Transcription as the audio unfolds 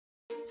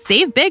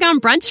Save big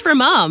on brunch for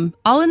mom,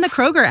 all in the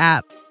Kroger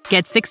app.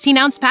 Get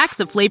 16-ounce packs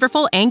of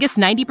flavorful Angus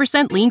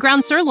 90% lean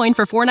ground sirloin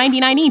for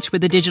 $4.99 each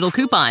with a digital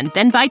coupon.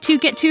 Then buy 2,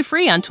 get 2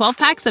 free on 12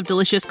 packs of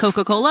delicious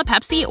Coca-Cola,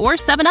 Pepsi, or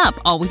 7-Up,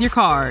 all with your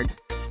card.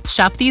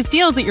 Shop these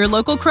deals at your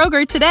local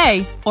Kroger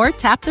today, or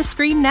tap the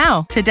screen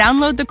now to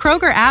download the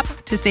Kroger app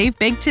to save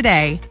big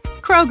today.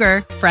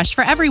 Kroger, fresh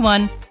for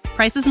everyone.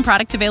 Prices and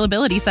product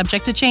availability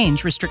subject to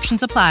change.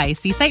 Restrictions apply.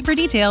 See site for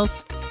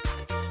details.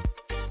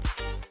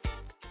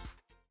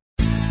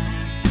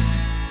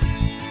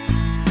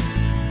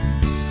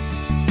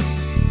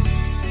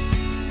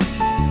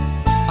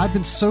 I've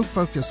been so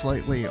focused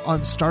lately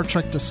on Star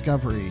Trek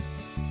Discovery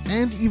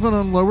and even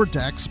on Lower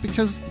Decks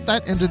because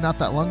that ended not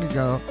that long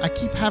ago. I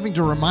keep having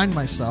to remind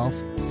myself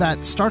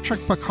that Star Trek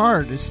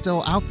Picard is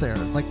still out there.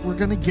 Like, we're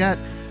going to get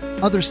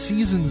other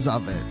seasons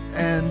of it.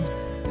 And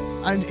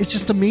it's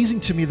just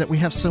amazing to me that we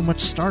have so much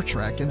Star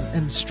Trek.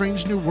 And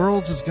Strange New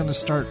Worlds is going to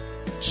start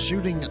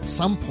shooting at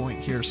some point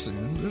here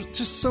soon. There's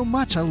just so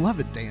much. I love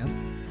it,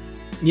 Dan.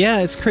 Yeah,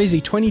 it's crazy.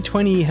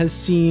 2020 has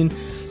seen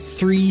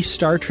 3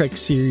 Star Trek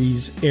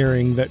series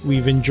airing that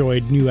we've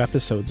enjoyed new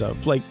episodes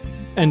of. Like,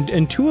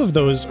 and 2 of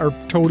those are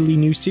totally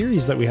new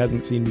series that we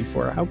hadn't seen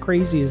before. How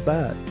crazy is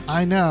that?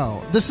 I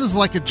know. This is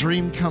like a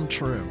dream come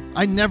true.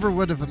 I never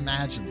would have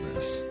imagined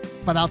this,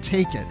 but I'll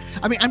take it.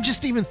 I mean, I'm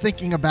just even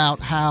thinking about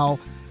how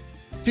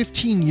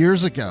 15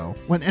 years ago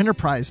when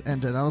Enterprise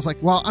ended, I was like,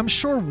 well, I'm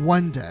sure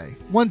one day,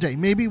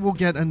 maybe we'll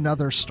get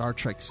another Star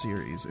Trek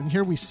series. And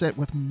here we sit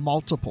with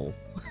multiple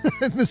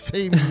in the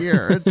same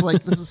year. It's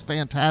like, this is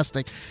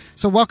fantastic.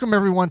 So welcome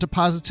everyone to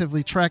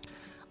Positively Trek.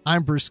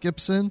 I'm Bruce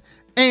Gibson,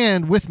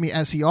 and with me,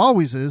 as he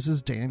always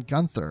is Dan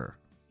Gunther.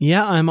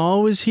 Yeah, I'm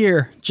always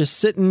here, just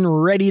sitting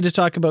ready to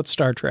talk about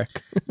Star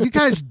Trek. You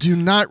guys do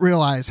not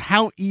realize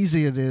how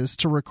easy it is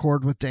to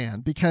record with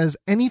Dan, because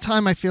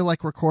anytime I feel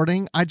like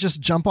recording, I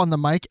just jump on the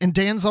mic and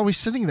Dan's always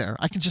sitting there.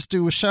 I can just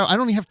do a show. I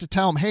don't even have to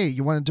tell him, hey,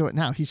 you want to do it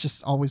now? He's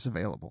just always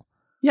available.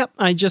 Yep.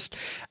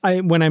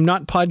 When I'm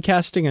not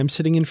podcasting, I'm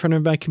sitting in front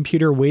of my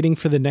computer waiting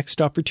for the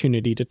next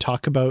opportunity to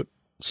talk about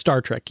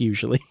Star Trek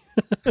usually.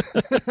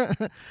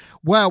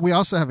 Well, we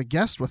also have a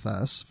guest with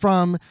us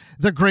from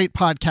the great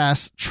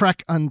podcast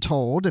Trek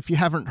Untold. If you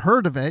haven't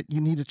heard of it, you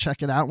need to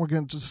check it out. We're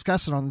going to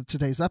discuss it on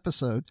today's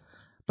episode.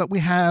 But we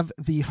have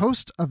the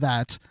host of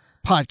that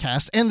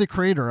podcast and the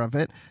creator of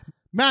it,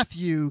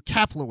 Matthew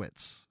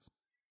Kaplowitz.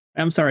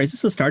 I'm sorry, is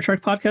this a Star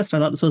Trek podcast? I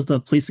thought this was the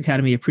Police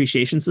Academy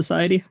Appreciation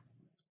Society.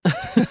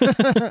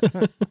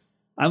 I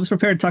was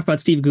prepared to talk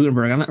about Steve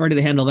Guttenberg. I'm not ready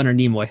to handle Leonard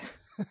Nimoy.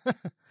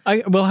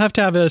 We'll have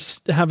to have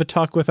a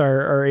talk with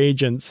our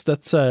agents.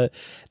 That's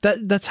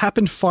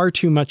happened far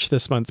too much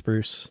this month,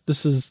 Bruce.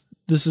 This is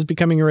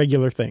becoming a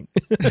regular thing.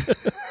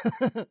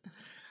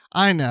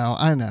 I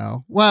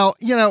know. Well,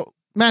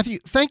 Matthew,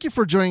 thank you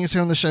for joining us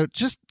here on the show.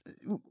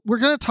 We're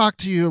going to talk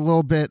to you a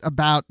little bit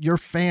about your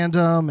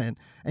fandom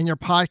and your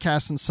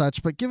podcast and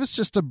such, but give us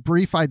just a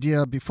brief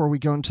idea before we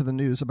go into the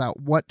news about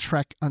what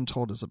Trek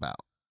Untold is about.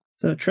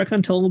 So Trek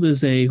Untold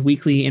is a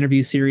weekly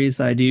interview series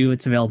that I do.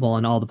 It's available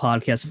on all the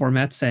podcast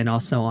formats and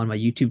also on my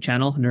YouTube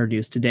channel, Nerd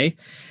News Today.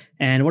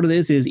 And what it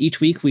is each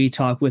week we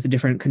talk with a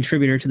different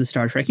contributor to the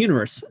Star Trek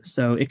universe.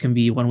 So it can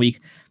be one week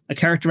a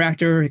character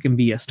actor, it can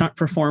be a stunt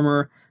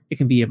performer, it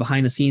can be a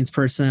behind-the-scenes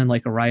person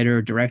like a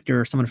writer,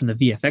 director, someone from the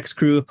VFX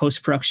crew,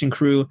 post-production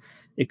crew.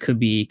 It could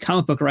be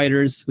comic book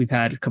writers. We've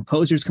had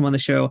composers come on the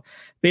show.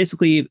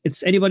 Basically,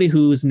 it's anybody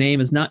whose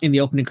name is not in the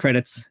opening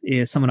credits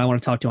is someone I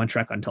want to talk to on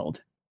Trek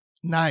Untold.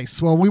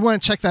 Nice. Well, we want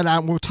to check that out,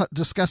 and we'll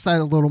discuss that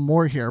a little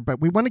more here,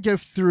 but we want to go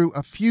through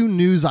a few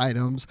news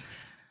items.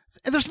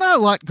 And there's not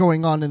a lot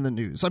going on in the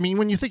news. I mean,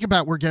 when you think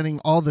about we're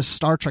getting all this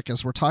Star Trek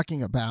as we're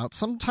talking about,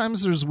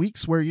 sometimes there's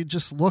weeks where you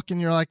just look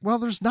and you're like, well,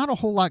 there's not a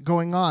whole lot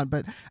going on.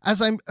 But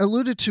as I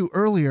alluded to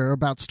earlier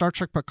about Star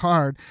Trek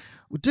Picard,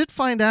 we did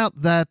find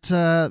out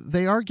that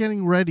they are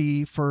getting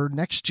ready for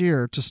next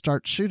year to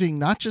start shooting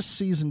not just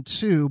season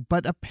 2,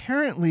 but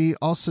apparently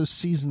also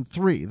season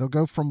 3. They'll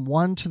go from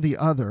one to the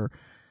other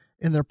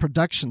in their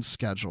production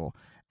schedule.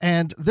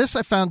 And this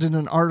I found in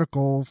an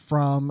article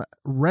from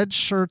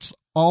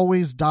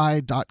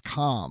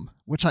redshirtsalwaysdie.com,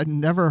 which I'd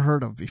never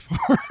heard of before.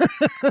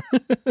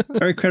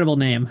 Very credible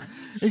name.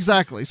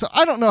 Exactly. So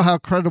I don't know how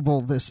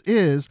credible this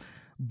is,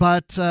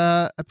 but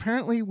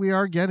apparently we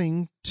are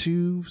getting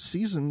 2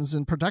 seasons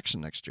in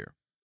production next year.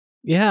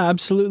 Yeah,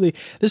 absolutely.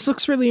 This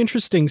looks really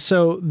interesting.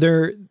 So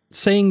they're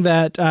saying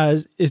that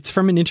it's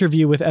from an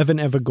interview with Evan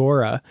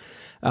Evagora,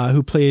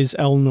 who plays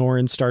Elnor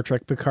in Star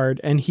Trek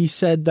Picard. And he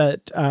said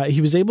that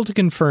he was able to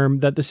confirm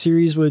that the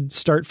series would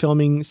start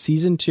filming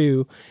season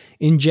 2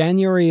 in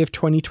January of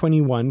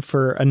 2021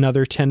 for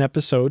another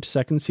 10-episode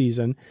second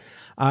season.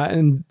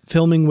 And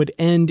filming would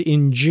end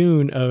in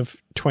June of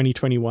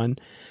 2021.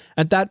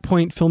 At that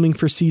point, filming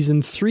for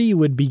season 3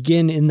 would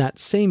begin in that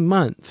same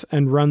month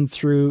and run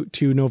through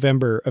to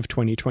November of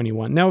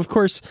 2021. Now, of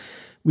course,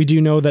 we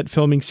do know that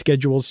filming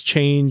schedules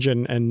change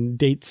and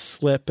dates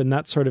slip and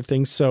that sort of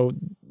thing. So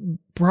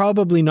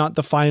probably not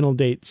the final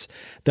dates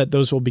that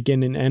those will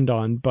begin and end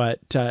on, but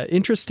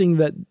interesting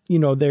that, you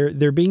know,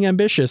 they're being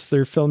ambitious.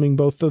 They're filming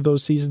both of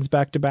those seasons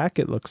back to back,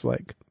 it looks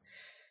like.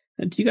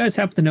 Do you guys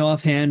happen to know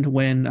offhand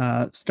when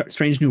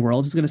Strange New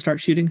Worlds is going to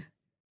start shooting?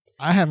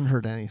 I haven't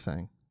heard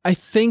anything. I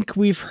think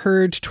we've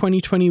heard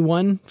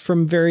 2021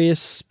 from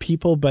various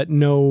people, but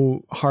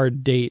no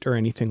hard date or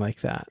anything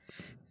like that.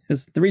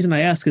 Because the reason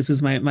I ask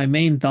is my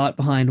main thought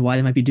behind why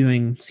they might be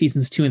doing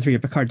seasons 2 and 3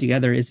 of Picard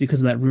together is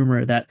because of that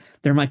rumor that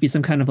there might be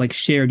some kind of like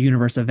shared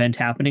universe event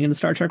happening in the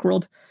Star Trek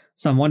world.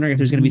 So I'm wondering if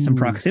there's going to be some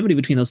proximity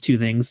between those two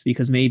things,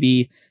 because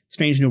maybe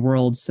Strange New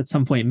Worlds at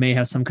some point may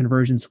have some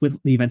convergence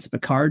with the events of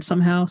Picard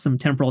somehow, some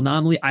temporal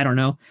anomaly. I don't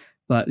know.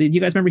 But did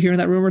you guys remember hearing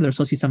that rumor? There's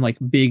supposed to be some like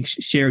big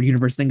shared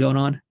universe thing going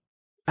on.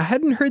 I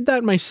hadn't heard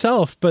that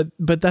myself, but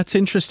that's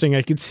interesting.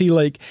 I could see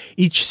like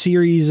each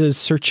series is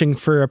searching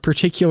for a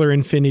particular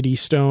Infinity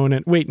Stone.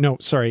 And wait, no,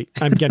 sorry,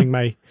 I'm getting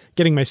my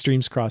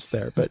streams crossed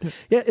there. But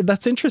yeah,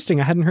 that's interesting.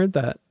 I hadn't heard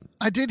that.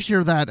 I did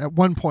hear that at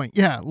one point.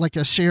 Yeah, like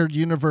a shared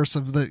universe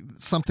of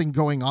something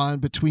going on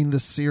between the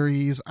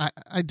series.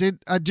 I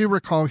do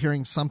recall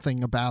hearing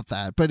something about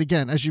that. But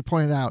again, as you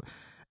pointed out,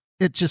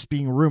 it just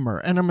being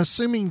rumor. And I'm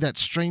assuming that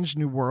Strange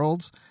New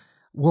Worlds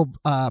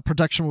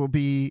production will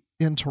be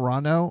in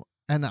Toronto.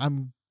 And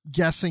I'm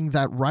guessing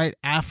that right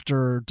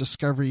after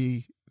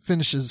Discovery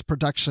finishes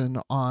production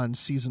on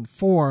season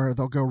 4,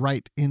 they'll go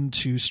right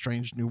into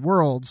Strange New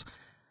Worlds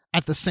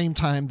at the same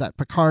time that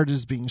Picard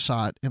is being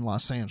shot in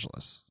Los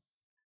Angeles.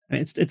 I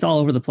mean, it's all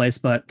over the place,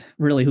 but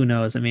really, who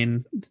knows? I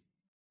mean,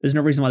 there's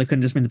no reason why they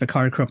couldn't just bring the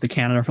Picard crew up to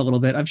Canada for a little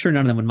bit. I'm sure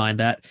none of them would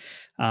mind that.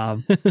 Yeah,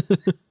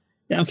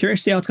 I'm curious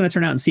to see how it's going to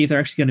turn out and see if there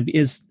actually going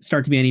to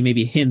start to be any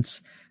maybe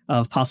hints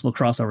of possible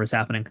crossovers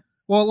happening.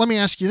 Well, let me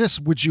ask you this.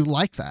 Would you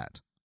like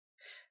that?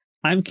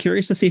 I'm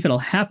curious to see if it'll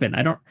happen.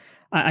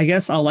 I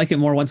guess I'll like it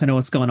more once I know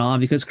what's going on,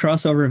 because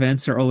crossover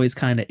events are always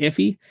kind of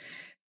iffy.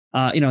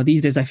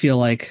 These days I feel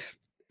like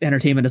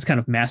entertainment has kind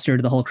of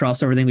mastered the whole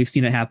crossover thing. We've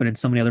seen it happen in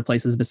so many other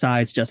places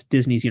besides just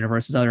Disney's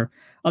universes,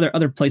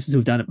 other places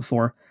who've done it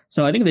before.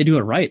 So I think if they do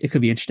it right, it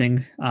could be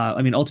interesting.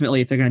 Ultimately,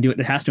 if they're going to do it,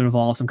 it has to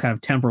involve some kind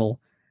of temporal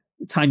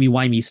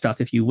timey-wimey stuff,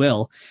 if you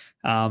will.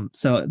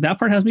 So that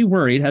part has me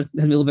worried, has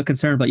me a little bit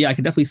concerned. But yeah, I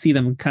could definitely see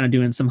them kind of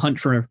doing some hunt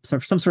for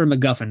some sort of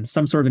MacGuffin,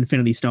 some sort of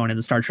Infinity Stone in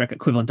the Star Trek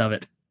equivalent of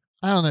it.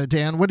 I don't know,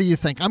 Dan. What do you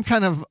think? I'm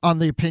kind of on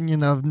the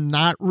opinion of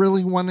not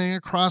really wanting a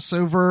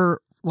crossover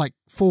like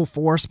full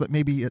force, but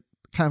maybe it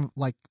kind of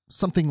like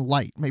something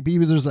light. Maybe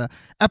there's a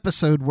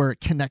episode where it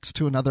connects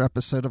to another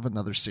episode of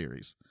another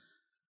series.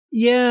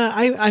 Yeah,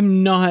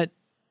 I'm not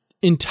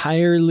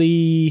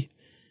entirely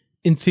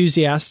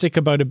enthusiastic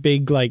about a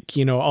big, like,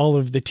 you know, all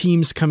of the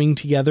teams coming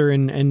together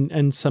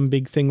and some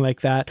big thing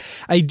like that.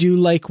 I do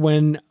like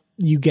when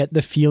you get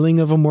the feeling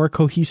of a more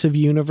cohesive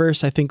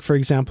universe. I think, for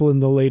example,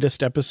 in the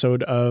latest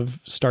episode of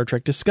Star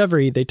Trek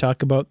Discovery, they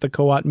talk about the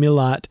Qowat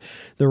Milat,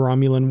 the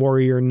Romulan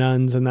warrior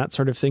nuns, and that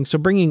sort of thing. So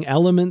bringing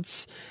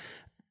elements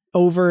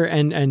over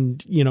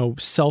and you know,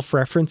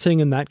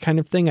 self-referencing and that kind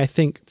of thing, I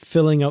think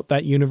filling out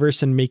that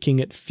universe and making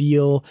it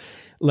feel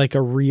like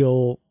a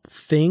real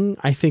thing,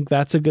 I think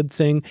that's a good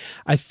thing.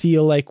 I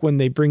feel like when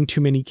they bring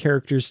too many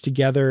characters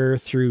together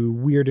through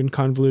weird and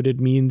convoluted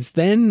means,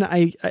 then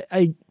I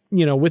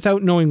you know,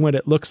 without knowing what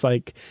it looks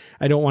like,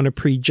 I don't want to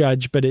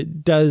prejudge, but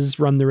it does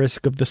run the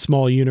risk of the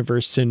small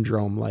universe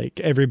syndrome, like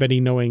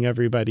everybody knowing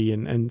everybody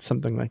and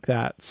something like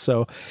that.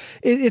 So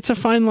it's a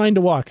fine line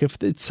to walk.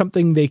 If it's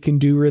something they can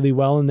do really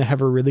well and they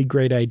have a really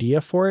great idea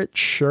for it,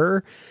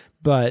 sure.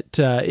 But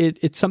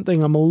it's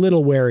something I'm a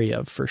little wary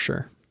of for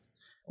sure.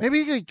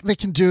 Maybe they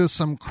can do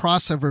some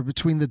crossover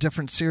between the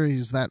different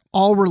series that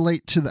all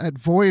relate to that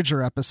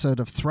Voyager episode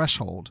of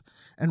Threshold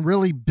and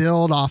really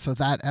build off of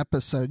that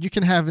episode. You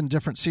can have in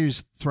different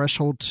series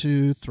Threshold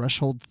 2,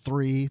 Threshold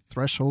 3,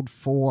 Threshold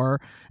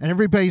 4, and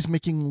everybody's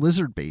making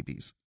lizard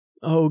babies.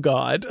 Oh,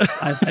 God.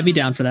 I'd be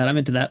down for that. I'm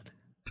into that.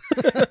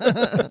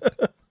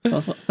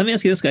 Well, let me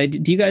ask you this, guy.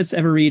 Do you guys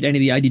ever read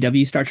any of the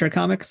IDW Star Trek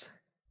comics?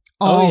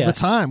 All the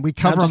time. We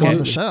cover them on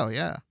the show,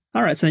 yeah.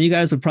 All right, so then you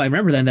guys would probably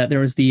remember then that there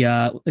was the,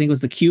 I think it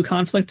was the Q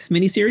Conflict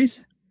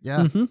miniseries.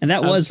 Yeah. Mm-hmm. And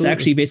that was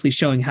actually basically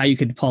showing how you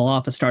could pull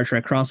off a Star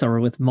Trek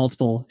crossover with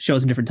multiple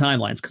shows in different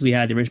timelines, because we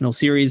had the original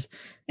series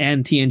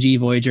and TNG,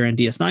 Voyager, and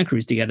DS9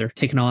 crews together,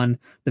 taking on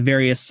the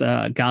various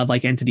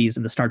godlike entities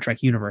in the Star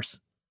Trek universe.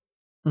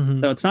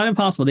 Mm-hmm. So it's not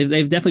impossible.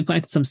 They've definitely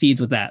planted some seeds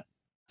with that.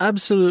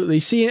 Absolutely.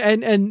 See,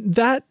 and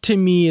that to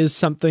me is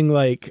something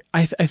like,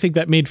 I think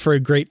that made for a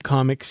great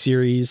comic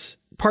series.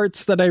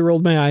 Parts that I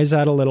rolled my eyes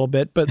at a little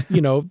bit, but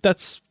you know,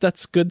 that's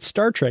good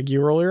Star Trek.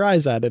 You roll your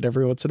eyes at it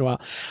every once in a while.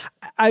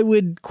 I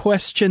would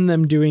question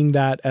them doing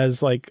that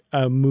as like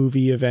a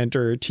movie event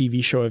or a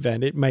TV show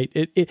event.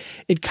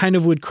 It kind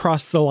of would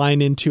cross the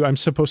line into, I'm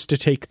supposed to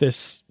take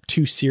this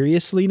too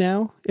seriously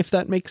now, if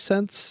that makes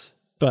sense.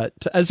 But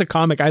as a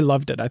comic, I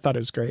loved it. I thought it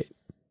was great.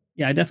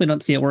 Yeah, I definitely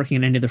don't see it working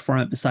in any other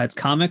format besides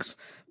comics,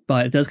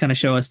 but it does kind of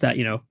show us that,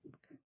 you know,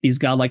 these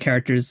godlike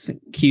characters,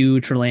 Q,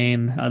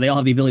 Trelane, they all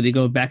have the ability to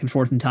go back and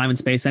forth in time and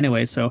space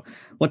anyway. So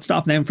what's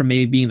stopping them from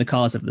maybe being the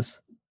cause of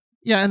this?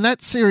 Yeah, and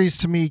that series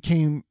to me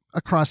came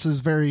across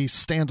as very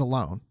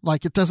standalone.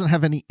 Like it doesn't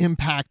have any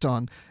impact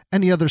on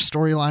any other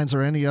storylines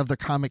or any other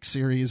comic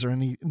series or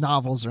any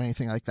novels or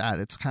anything like that.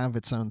 It's kind of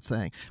its own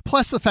thing.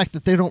 Plus the fact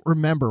that they don't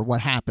remember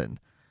what happened.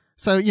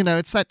 So,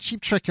 it's that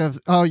cheap trick of,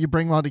 you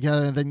bring them all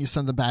together and then you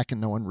send them back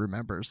and no one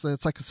remembers.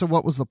 It's like, so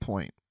what was the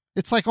point?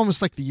 It's like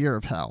almost like the Year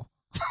of Hell.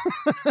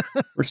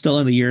 We're still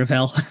in the Year of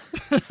Hell.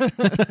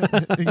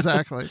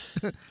 Exactly.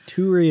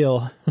 Too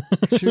real.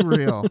 Too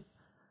real.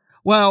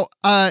 Well,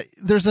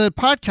 there's a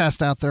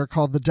podcast out there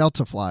called The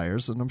Delta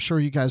Flyers, and I'm sure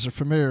you guys are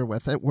familiar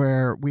with it,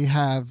 where we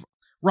have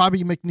Robert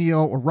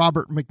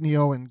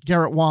McNeil and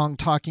Garrett Wang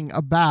talking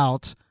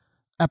about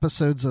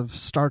episodes of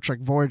Star Trek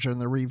Voyager, and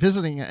they're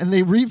revisiting it. And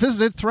they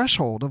revisited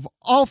Threshold, of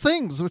all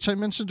things, which I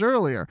mentioned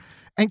earlier.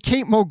 And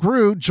Kate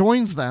Mulgrew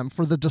joins them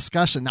for the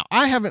discussion. Now,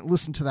 I haven't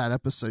listened to that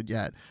episode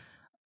yet.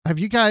 Have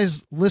you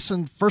guys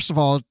listened, first of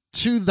all,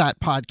 to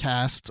that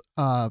podcast,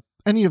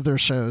 any of their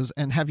shows,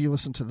 and have you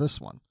listened to this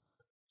one?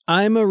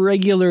 I'm a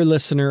regular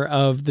listener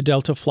of the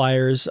Delta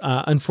Flyers.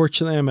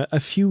 Unfortunately, I'm a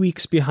few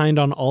weeks behind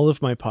on all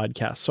of my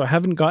podcasts, so I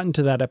haven't gotten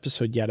to that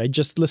episode yet. I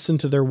just listened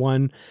to their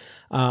one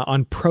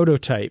on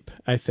Prototype,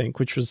 I think,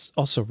 which was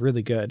also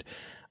really good.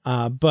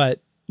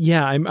 But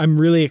yeah, I'm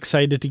really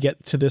excited to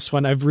get to this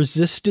one. I've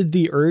resisted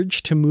the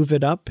urge to move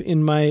it up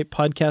in my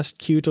podcast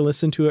queue to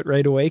listen to it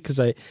right away because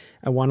I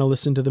want to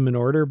listen to them in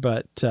order.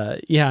 But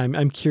yeah,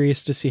 I'm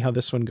curious to see how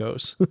this one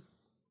goes.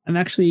 I'm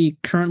actually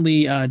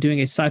currently doing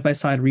a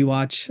side-by-side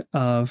rewatch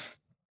of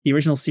the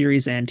original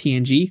series and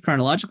TNG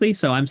chronologically.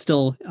 So I'm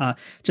still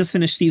just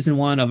finished season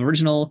 1 of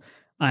original.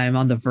 I'm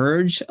on the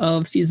verge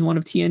of season 1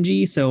 of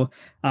TNG. So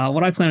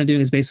what I plan on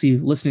doing is basically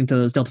listening to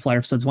those Delta Flyer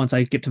episodes once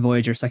I get to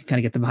Voyager, so I can kind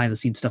of get the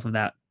behind-the-scenes stuff of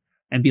that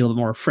and be a little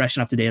bit more fresh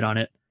and up-to-date on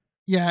it.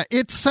 Yeah,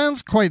 it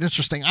sounds quite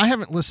interesting. I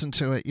haven't listened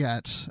to it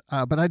yet,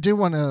 but I do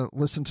want to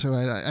listen to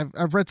it.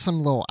 I've read some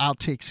little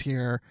outtakes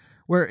here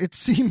where it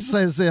seems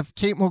as if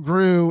Kate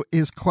Mulgrew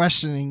is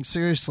questioning,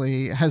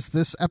 seriously, has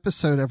this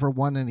episode ever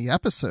won any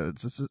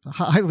episodes? Is it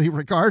highly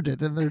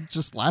regarded? And they're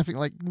just laughing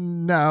like,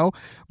 no.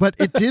 But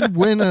it did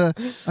win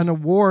an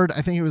award.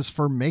 I think it was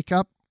for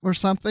makeup or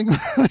something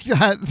like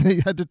that.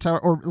 They had to tell,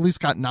 or at least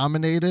got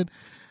nominated.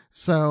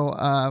 So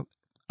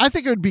I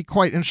think it would be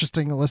quite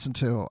interesting to listen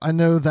to. I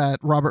know that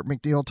Robert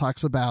McNeil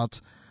talks about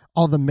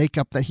all the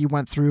makeup that he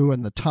went through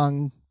and the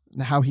tongue,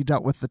 and how he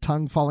dealt with the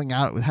tongue falling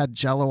out. It had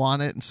Jell-O on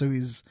it, and so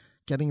he's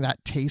getting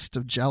that taste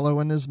of Jell-O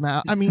in his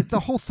mouth. I mean, the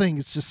whole thing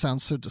just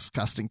sounds so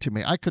disgusting to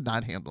me. I could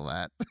not handle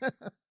that.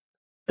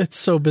 It's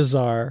so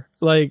bizarre.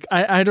 Like,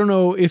 I don't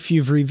know if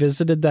you've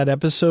revisited that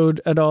episode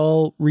at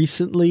all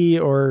recently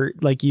or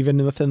like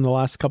even within the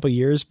last couple of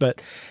years,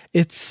 but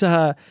it's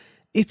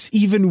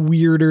even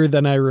weirder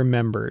than I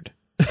remembered.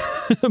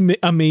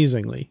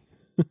 Amazingly.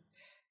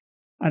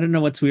 I don't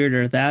know what's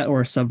weirder, that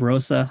or Sub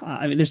Rosa.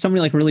 I mean, there's so many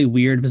like really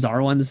weird,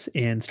 bizarre ones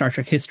in Star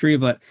Trek history,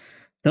 but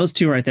those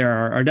two right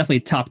there are definitely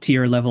top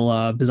tier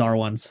level bizarre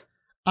ones.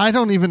 I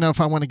don't even know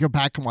if I want to go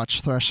back and watch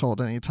Threshold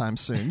anytime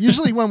soon.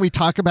 Usually when we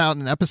talk about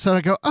an episode,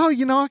 I go, oh,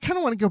 I kind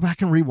of want to go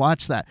back and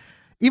rewatch that.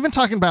 Even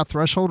talking about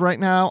Threshold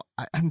right now,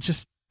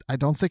 I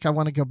don't think I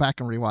want to go back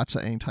and rewatch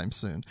that anytime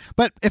soon.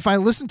 But if I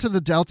listen to the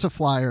Delta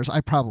Flyers,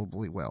 I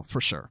probably will, for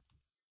sure.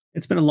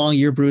 It's been a long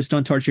year, Bruce.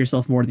 Don't torture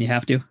yourself more than you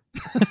have to.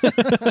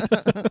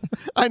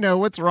 I know.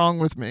 What's wrong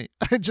with me?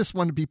 I just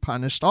want to be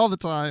punished all the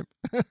time.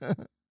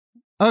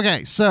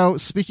 Okay, so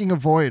speaking of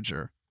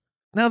Voyager,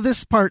 now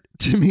this part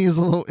to me is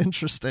a little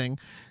interesting.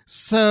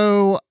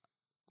 So,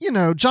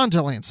 John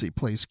Delancey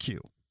plays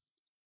Q.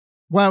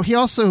 Well, he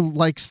also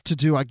likes to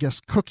do, I guess,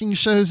 cooking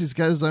shows. He's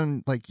got his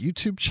own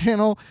YouTube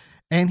channel,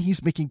 and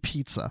he's making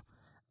pizza.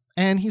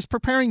 And he's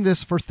preparing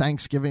this for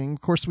Thanksgiving.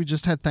 Of course, we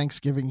just had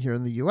Thanksgiving here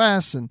in the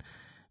U.S., and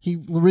he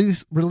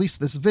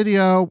released this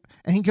video,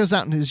 and he goes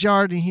out in his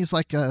yard, and he's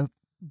like a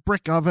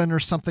brick oven or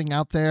something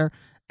out there.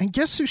 And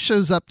guess who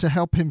shows up to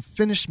help him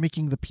finish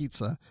making the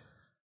pizza?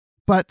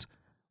 But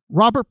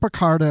Robert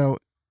Picardo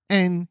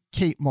and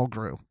Kate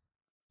Mulgrew.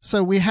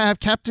 So we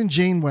have Captain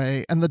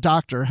Janeway and the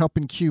Doctor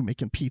helping Q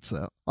making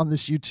pizza on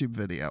this YouTube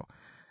video.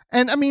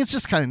 And I mean, it's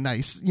just kind of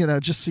nice,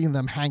 just seeing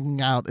them hanging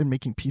out and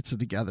making pizza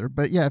together.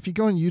 But yeah, if you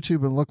go on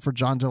YouTube and look for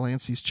John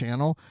Delancey's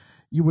channel,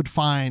 you would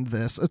find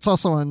this. It's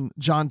also on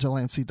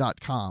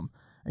johndelancey.com.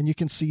 And you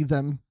can see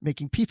them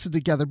making pizza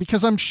together,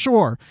 because I'm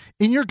sure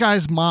in your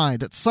guys'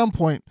 mind at some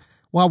point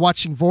while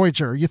watching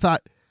Voyager, you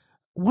thought,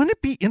 wouldn't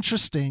it be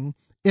interesting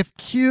if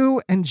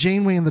Q and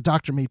Janeway and the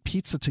Doctor made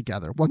pizza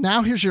together? Well,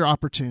 now here's your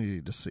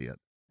opportunity to see it.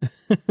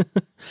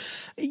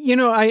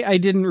 I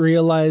didn't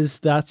realize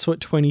that's what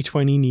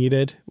 2020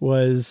 needed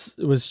was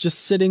just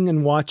sitting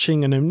and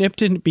watching an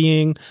omnipotent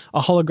being,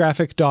 a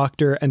holographic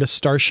doctor, and a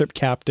starship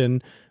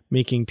captain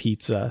making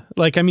pizza.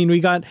 Like, I mean, we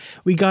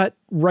got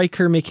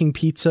Riker making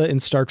pizza in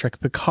Star Trek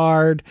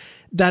Picard.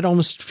 That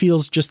almost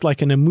feels just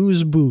like an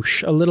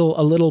amuse-bouche, a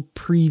little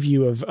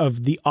preview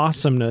of the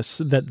awesomeness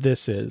that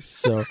this is.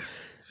 So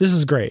this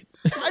is great.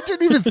 I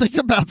didn't even think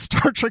about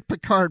Star Trek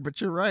Picard, but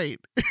you're right.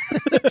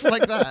 It's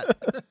like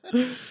that.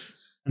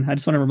 And I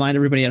just want to remind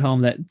everybody at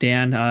home that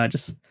Dan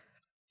just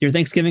your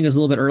Thanksgiving is a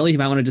little bit early. You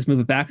might want to just move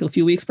it back a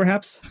few weeks,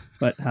 perhaps.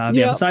 But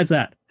besides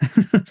that,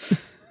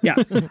 yeah,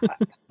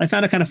 I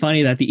found it kind of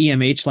funny that the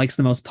EMH likes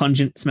the most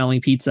pungent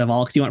smelling pizza of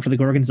all because he went for the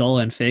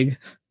gorgonzola and fig.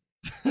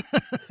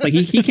 Like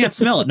he can't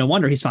smell it. No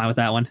wonder he's fine with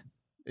that one.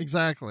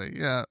 Exactly.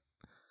 Yeah.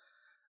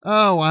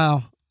 Oh,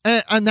 wow.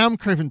 And now I'm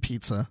craving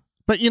pizza.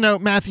 But,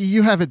 Matthew,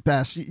 you have it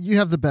best. You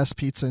have the best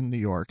pizza in New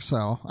York,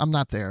 so I'm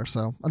not there.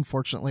 So,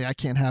 unfortunately, I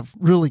can't have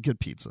really good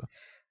pizza.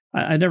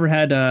 I never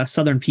had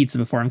Southern pizza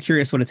before. I'm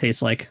curious what it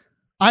tastes like.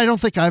 I don't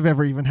think I've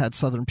ever even had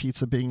Southern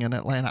pizza being in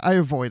Atlanta. I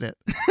avoid it.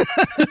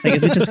 Like,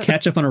 is it just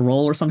ketchup on a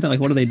roll or something? Like,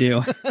 what do they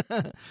do?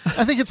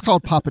 I think it's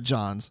called Papa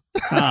John's.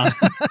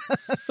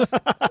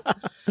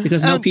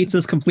 Because no pizza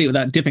is complete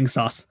without dipping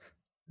sauce.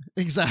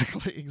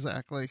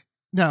 Exactly.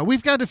 No,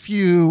 we've got a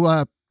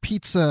few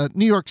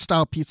New York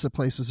style pizza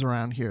places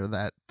around here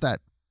that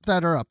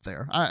are up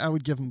there. I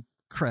would give them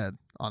cred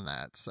on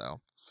that.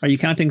 So, are you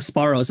counting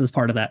Sparrows as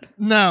part of that?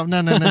 No,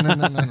 not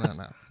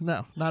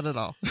at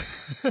all.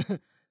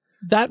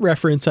 That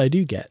reference I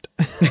do get.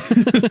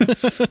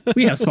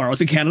 We have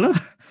Sparrows in Canada.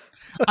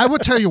 I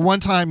would tell you one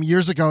time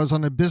years ago, I was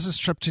on a business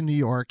trip to New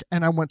York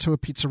and I went to a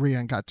pizzeria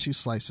and got 2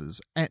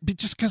 slices and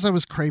just because I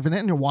was craving it,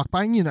 and you walk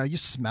by and, you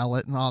smell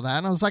it and all that.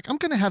 And I was like, I'm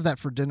going to have that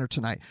for dinner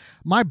tonight.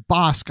 My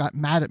boss got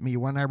mad at me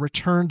when I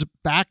returned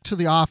back to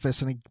the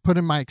office and he put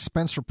in my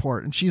expense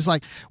report. And she's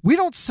like, we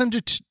don't send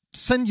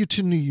you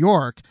to New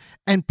York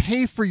and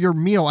pay for your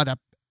meal at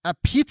a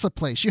pizza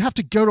place. You have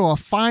to go to a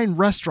fine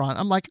restaurant.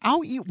 I'm like,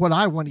 I'll eat what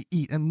I want to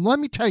eat. And let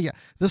me tell you,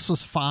 this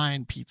was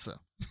fine pizza.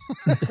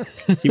 Do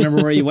you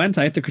remember where you went?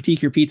 I have to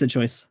critique your pizza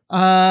choice.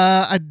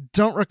 I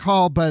don't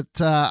recall, but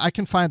I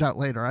can find out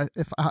later.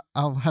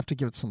 I'll have to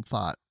give it some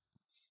thought.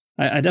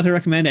 I definitely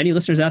recommend any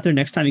listeners out there,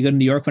 next time you go to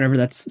New York, whenever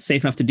that's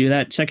safe enough to do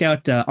that, check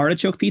out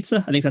Artichoke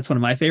Pizza. I think that's one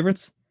of my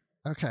favorites.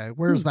 Okay,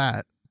 where's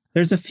that?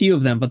 There's a few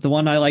of them, but the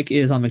one I like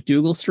is on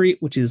McDougal Street,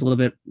 which is a little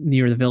bit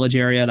near the Village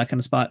area, that kind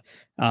of spot.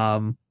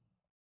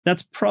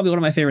 That's probably one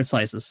of my favorite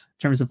slices in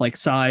terms of like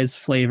size,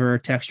 flavor,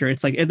 texture.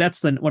 It's like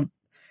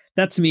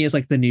that to me is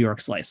like the New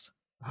York slice.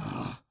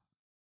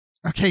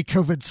 Okay,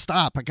 COVID,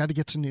 stop. I got to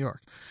get to New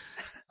York.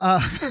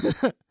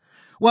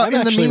 Well, I'm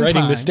in the meantime,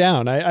 writing this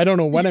down. I don't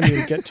know when I'm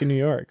going to get to New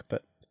York,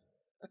 but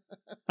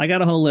I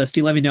got a whole list.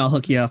 You let me know. I'll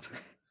hook you up.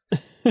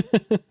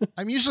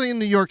 I'm usually in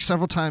New York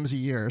several times a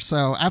year.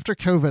 So after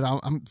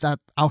COVID,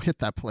 I'll hit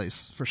that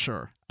place for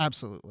sure.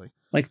 Absolutely.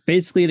 Like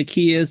basically the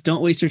key is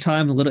don't waste your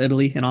time in Little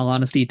Italy. In all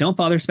honesty, don't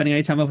bother spending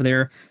any time over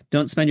there.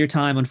 Don't spend your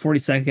time on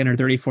 42nd or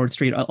 34th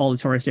Street, all the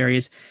tourist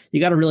areas. You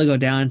got to really go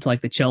down to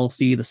like the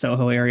Chelsea, the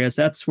Soho areas.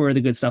 That's where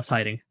the good stuff's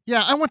hiding.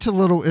 Yeah. I went to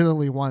Little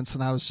Italy once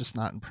and I was just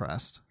not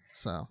impressed.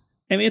 So,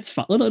 I mean, it's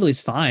fine. Little Italy's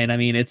fine. I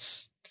mean,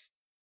 it's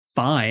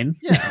fine.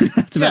 Yeah.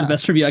 It's about the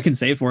best review I can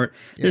say for it.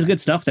 There's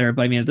good stuff there.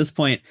 But I mean, at this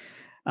point,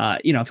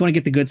 if you want to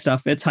get the good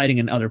stuff, it's hiding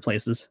in other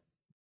places.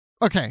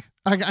 Okay.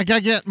 I got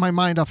to get my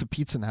mind off of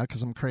pizza now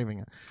because I'm craving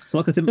it.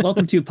 So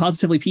welcome to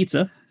Positively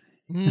Pizza.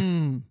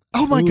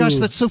 Oh my gosh,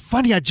 that's so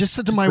funny. I just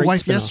said to my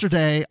wife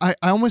yesterday, I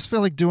almost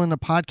feel like doing a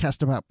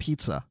podcast about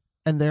pizza.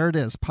 And there it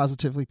is,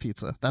 Positively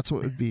Pizza. That's what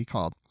it would be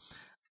called.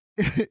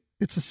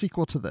 It's a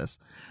sequel to this.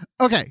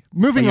 Okay,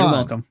 moving on. You're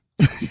welcome.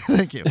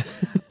 Thank you.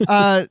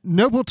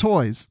 Noble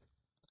Toys.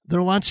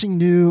 They're launching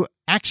new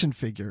action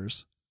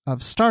figures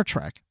of Star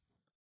Trek.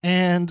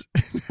 And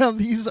now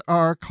these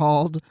are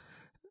called...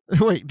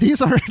 Wait,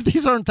 these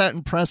aren't that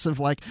impressive.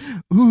 Like,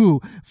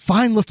 ooh,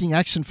 fine looking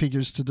action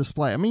figures to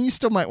display. I mean, you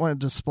still might want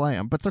to display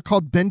them, but they're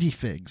called Bendy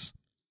Figs.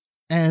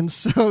 And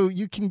so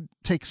you can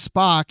take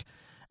Spock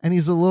and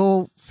he's a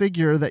little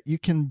figure that you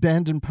can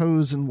bend and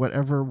pose in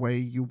whatever way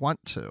you want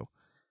to.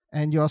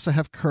 And you also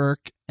have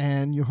Kirk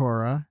and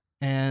Uhura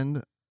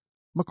and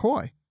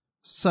McCoy.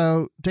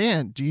 So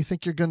Dan, do you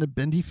think you're going to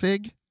Bendy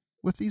Fig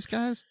with these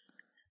guys?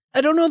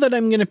 I don't know that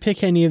I'm going to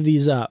pick any of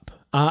these up.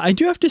 I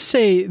do have to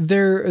say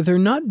they're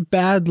not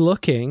bad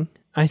looking.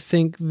 I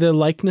think the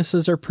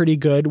likenesses are pretty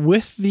good,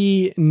 with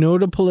the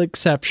notable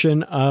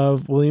exception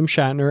of William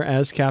Shatner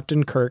as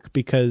Captain Kirk,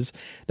 because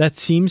that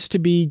seems to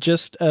be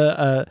just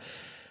a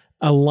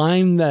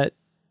line that,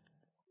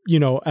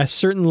 a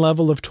certain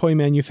level of toy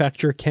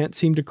manufacturer can't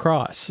seem to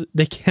cross.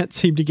 They can't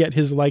seem to get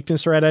his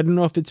likeness right. I don't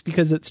know if it's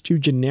because it's too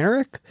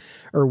generic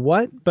or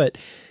what, but,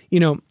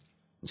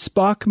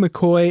 Spock,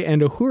 McCoy,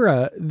 and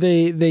Uhura,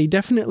 they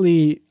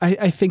definitely,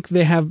 I think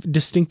they have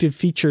distinctive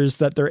features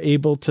that they're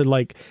able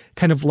to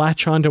kind of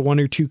latch onto one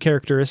or two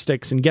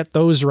characteristics and get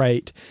those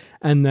right.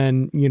 And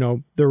then,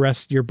 the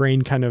rest, your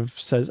brain kind of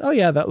says, oh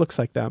yeah, that looks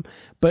like them.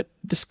 But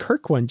this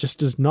Kirk one just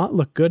does not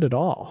look good at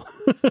all.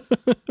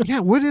 Yeah.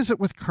 What is it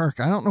with Kirk?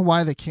 I don't know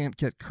why they can't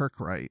get Kirk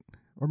right.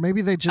 Or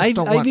maybe they just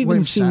don't want I've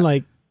even seen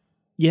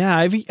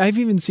I've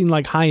even seen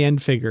high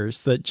end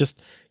figures that just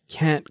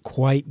can't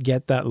quite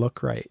get that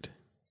look right.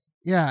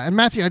 Yeah, and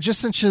Matthew, I just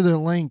sent you the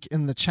link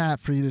in the chat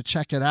for you to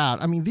check it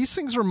out. I mean, these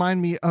things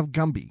remind me of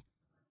Gumby.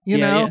 You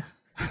know?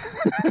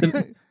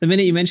 Yeah. The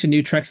minute you mentioned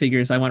new Trek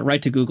figures, I went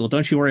right to Google.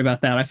 Don't you worry about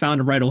that. I found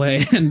them right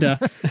away. And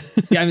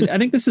I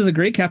think this is a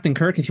great Captain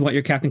Kirk if you want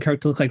your Captain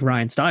Kirk to look like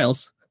Ryan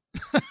Stiles.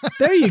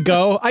 There you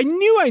go. I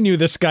knew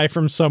this guy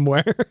from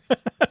somewhere.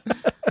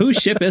 Whose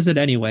ship is it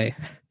anyway?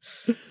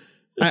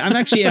 I'm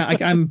actually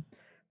I'm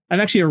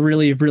actually a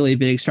really, really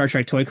big Star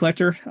Trek toy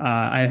collector.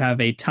 I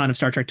have a ton of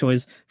Star Trek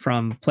toys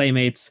from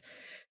Playmates,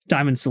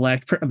 Diamond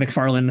Select,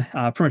 McFarlane,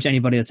 pretty much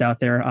anybody that's out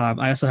there.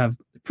 I also have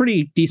a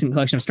pretty decent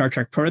collection of Star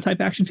Trek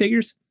prototype action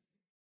figures.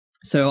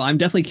 So I'm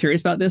definitely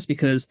curious about this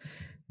because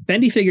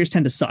bendy figures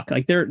tend to suck.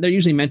 Like they're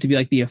usually meant to be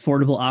like the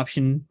affordable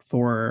option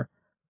for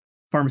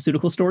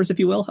pharmaceutical stores, if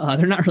you will.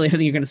 They're not really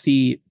anything you're going to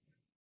see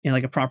in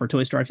like a proper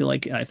toy store. I feel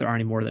like if there are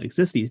any more that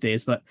exist these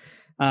days, but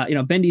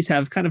bendies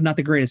have kind of not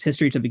the greatest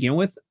history to begin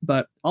with.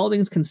 But all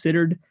things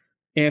considered,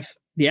 if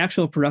the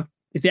actual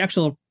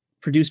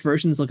produced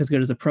versions look as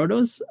good as the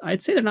protos,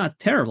 I'd say they're not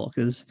terrible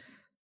because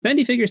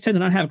bendy figures tend to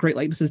not have great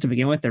likenesses to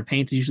begin with. Their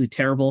paint is usually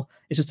terrible.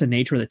 It's just the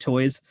nature of the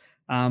toys.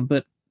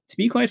 But to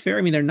be quite fair,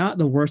 I mean, they're not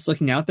the worst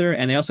looking out there,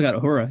 and they also got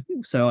Uhura.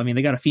 So, I mean,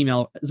 they got a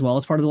female as well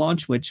as part of the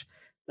launch, which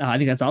I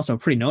think that's also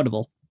pretty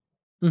notable.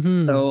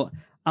 Mm-hmm. So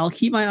I'll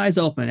keep my eyes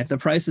open. If the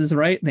price is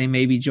right, they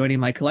may be joining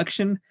my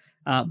collection,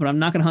 but I'm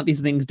not going to hunt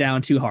these things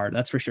down too hard.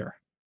 That's for sure.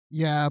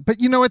 Yeah, but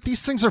you know what?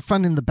 These things are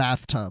fun in the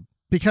bathtub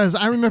because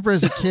I remember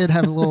as a kid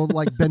having little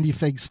like bendy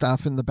fig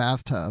stuff in the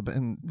bathtub,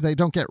 and they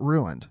don't get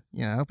ruined,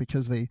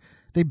 because they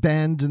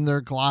bend and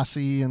they're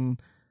glossy and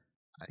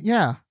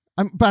yeah.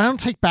 But I don't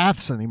take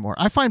baths anymore.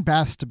 I find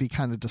baths to be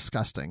kind of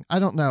disgusting. I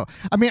don't know.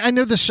 I mean, I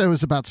know this show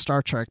is about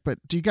Star Trek, but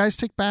do you guys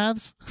take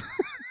baths?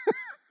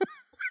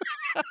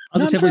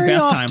 Not very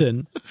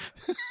often.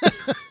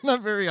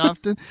 Not very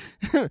often.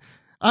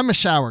 I'm a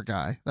shower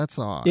guy. That's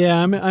all. Yeah,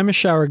 I'm a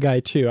shower guy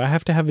too. I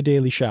have to have a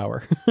daily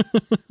shower.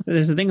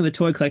 There's a thing in the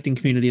toy collecting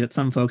community that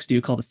some folks do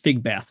called a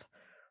fig bath,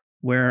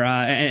 where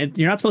and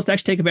you're not supposed to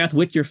actually take a bath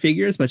with your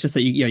figures, but it's just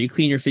that you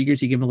clean your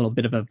figures, you give them a little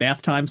bit of a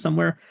bath time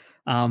somewhere.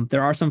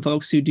 There are some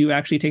folks who do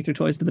actually take their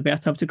toys to the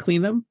bathtub to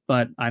clean them,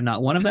 but I'm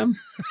not one of them.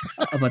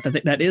 But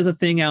that is a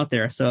thing out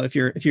there. So if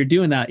you're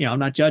doing that, I'm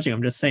not judging.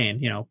 I'm just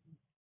saying,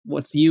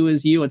 what's you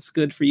is you. What's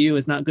good for you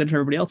is not good for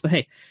everybody else. But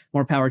hey,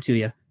 more power to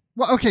you.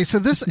 Well, okay, so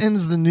this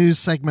ends the news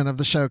segment of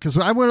the show because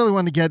I really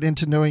want to get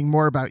into knowing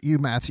more about you,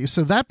 Matthew.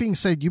 So that being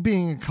said, you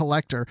being a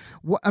collector,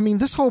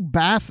 this whole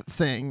bath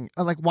thing,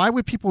 like why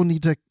would people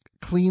need to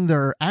clean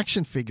their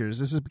action figures?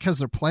 Is it because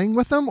they're playing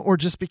with them or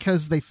just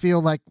because they feel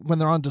like when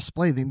they're on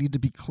display, they need to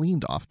be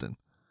cleaned often?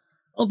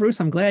 Well,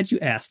 Bruce, I'm glad you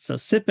asked. So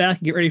sit back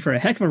and get ready for a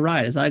heck of a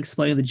ride as I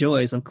explain the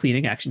joys of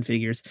cleaning action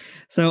figures.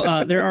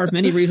 So there are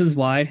many reasons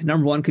why.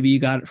 Number one could be you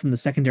got it from the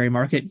secondary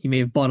market. You may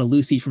have bought a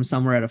Lucy from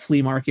somewhere at a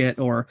flea market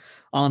or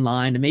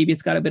online, and maybe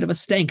it's got a bit of a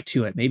stank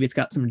to it. Maybe it's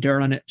got some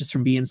dirt on it just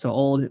from being so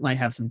old. It might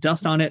have some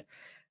dust on it.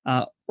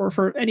 Or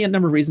for any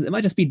number of reasons, it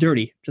might just be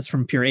dirty just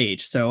from pure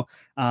age. So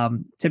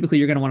typically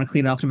you're going to want to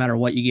clean it off no matter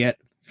what you get.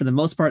 For the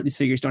most part, these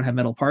figures don't have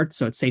metal parts,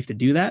 so it's safe to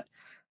do that.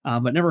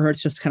 But it never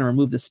hurts just to kind of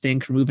remove the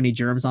stink, remove any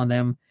germs on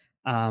them.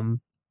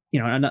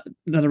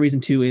 Another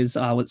reason too is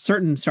with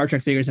certain Star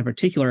Trek figures in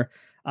particular,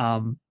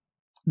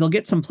 they'll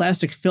get some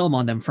plastic film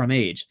on them from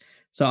age.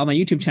 So on my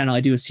YouTube channel, I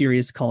do a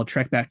series called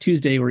Trek Back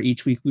Tuesday, where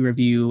each week we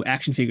review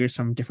action figures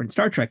from different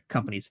Star Trek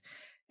companies.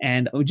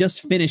 And we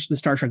just finished the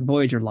Star Trek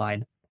Voyager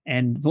line.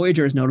 And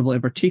Voyager is notable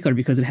in particular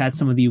because it had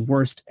some of the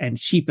worst and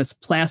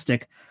cheapest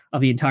plastic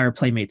of the entire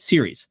Playmate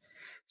series.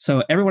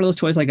 So every one of those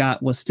toys I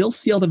got was still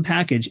sealed and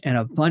packaged, and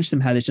a bunch of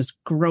them had this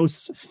just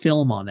gross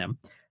film on them.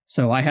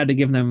 So I had to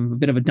give them a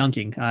bit of a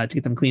dunking to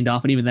get them cleaned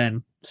off, and even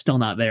then, still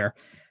not there.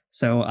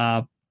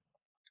 So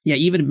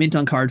even mint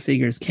on card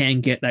figures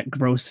can get that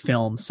gross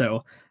film.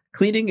 So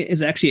cleaning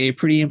is actually a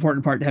pretty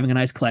important part to having a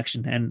nice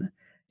collection. And,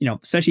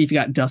 especially if you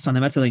got dust on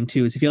them, that's the thing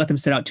too, is if you let them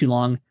sit out too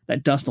long,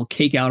 that dust will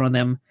cake out on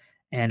them,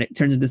 and it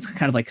turns into this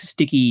kind of like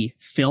sticky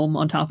film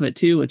on top of it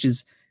too, which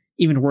is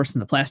even worse than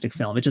the plastic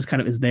film. It just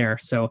kind of is there.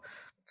 So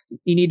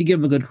you need to give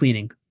them a good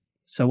cleaning.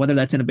 So whether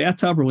that's in a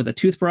bathtub or with a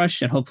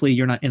toothbrush, and hopefully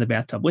you're not in the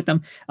bathtub with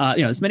them,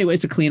 there's many ways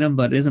to clean them,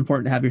 but it is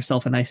important to have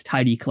yourself a nice,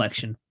 tidy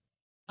collection.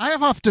 I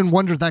have often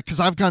wondered that because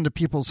I've gone to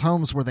people's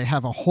homes where they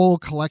have a whole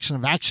collection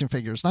of action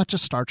figures, not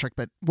just Star Trek,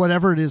 but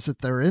whatever it is that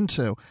they're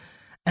into.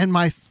 And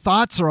my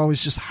thoughts are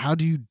always just, how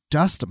do you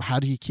dust them? How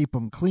do you keep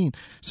them clean?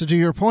 So to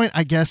your point,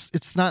 I guess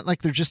it's not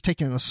like they're just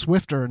taking a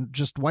Swifter and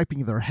just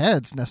wiping their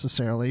heads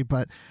necessarily.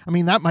 But I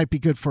mean, that might be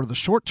good for the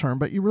short term,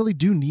 but you really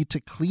do need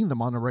to clean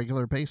them on a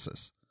regular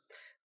basis.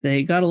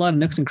 They got a lot of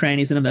nooks and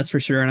crannies in them, that's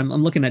for sure. And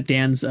I'm looking at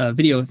Dan's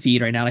video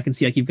feed right now, and I can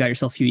see like you've got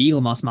yourself a few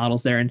Eaglemoss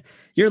models there, and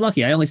you're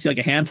lucky. I only see like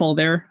a handful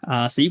there.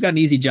 So you've got an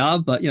easy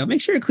job, but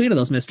make sure you're clean of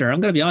those, mister. I'm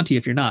going to be on to you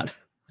if you're not.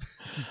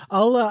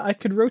 I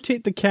could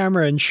rotate the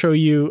camera and show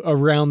you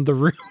around the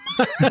room.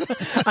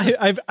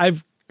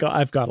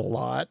 I've got a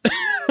lot.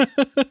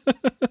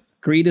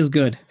 Greed is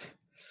good.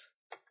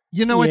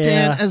 You know what,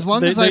 Dan? As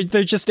long as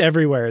they're just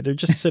everywhere. They're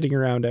just sitting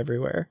around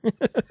everywhere.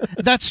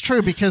 That's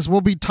true, because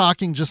we'll be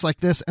talking just like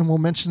this, and we'll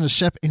mention the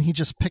ship, and he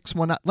just picks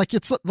one up. Like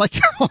it's like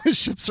all his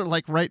ships are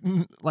like right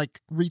in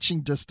like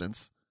reaching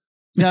distance.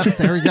 Yeah,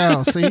 there we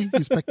go. See,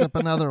 he's picked up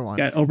another one.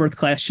 Got Oberth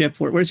class ship.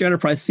 Where's your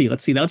Enterprise C?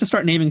 Let's see. Now let's just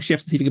start naming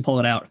ships and see if we can pull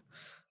it out.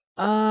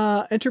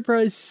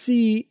 Enterprise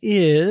C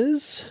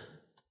is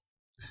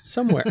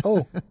somewhere.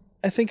 Oh,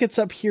 I think it's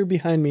up here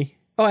behind me.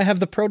 Oh, I have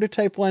the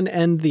prototype one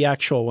and the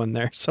actual one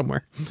there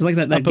somewhere. It's like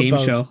that game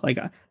above. show. Like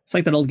it's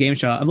like that old game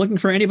show. I'm looking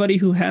for anybody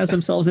who has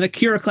themselves an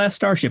Akira class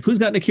starship. Who's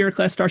got an Akira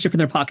class starship in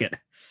their pocket?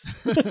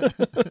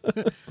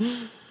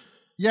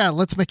 Yeah,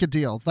 let's make a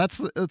deal. That's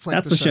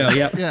the show.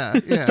 Yeah.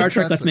 Yeah. Star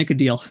Trek. Let's make a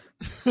deal.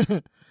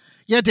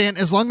 Yeah, Dan.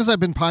 As long as I've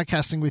been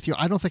podcasting with you,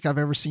 I don't think I've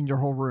ever seen your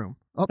whole room.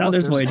 Oh,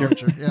 there's Voyager.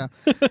 Yeah,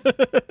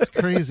 it's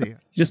crazy. You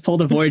just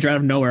pulled a Voyager out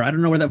of nowhere. I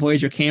don't know where that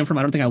Voyager came from.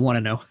 I don't think I want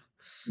to know.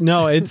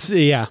 No, it's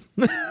yeah.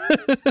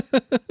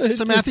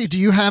 So Matthew, do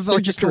you have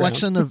like a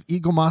collection of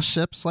Eaglemoss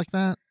ships like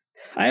that?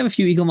 I have a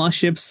few Eaglemoss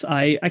ships.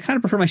 I kind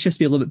of prefer my ships to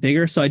be a little bit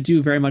bigger, so I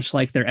do very much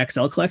like their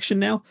XL collection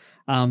now.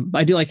 But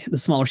I do like the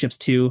smaller ships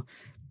too.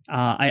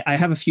 I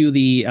have a few of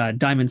the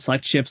Diamond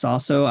Select ships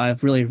also. I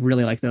really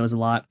like those a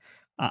lot.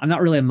 I'm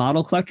not really a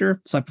model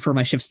collector, so I prefer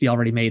my ships to be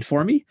already made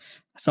for me.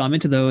 So I'm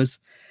into those.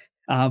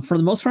 For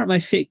the most part,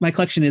 my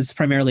collection is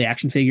primarily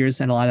action figures,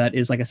 and a lot of that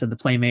is, like I said, the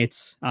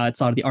Playmates. It's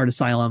a lot of the Art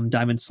Asylum,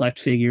 Diamond Select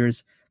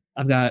figures.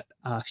 I've got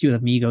a few of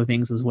the Mego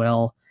things as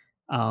well.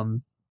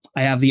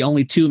 I have the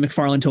only 2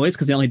 McFarlane toys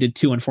because they only did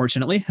 2,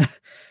 unfortunately.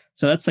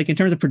 So that's like in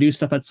terms of produced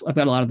stuff. I've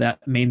got a lot of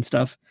that main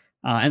stuff.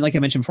 And like I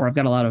mentioned before, I've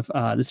got a lot of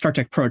the Star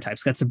Trek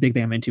prototypes. That's a big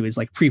thing I'm into, is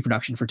like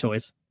pre-production for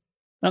toys.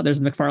 Oh, there's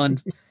the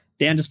McFarlane.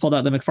 Dan just pulled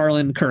out the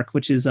McFarlane Kirk,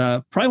 which is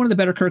probably one of the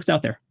better Kirks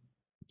out there.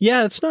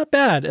 Yeah, it's not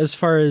bad as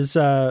far as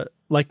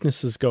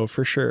likenesses go,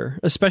 for sure,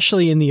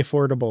 especially in the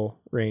affordable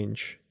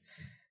range.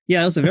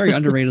 Yeah, it was a very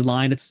underrated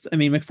line.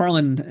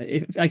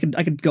 McFarlane,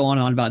 I could go on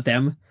and on about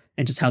them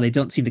and just how they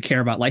don't seem to care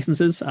about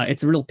licenses.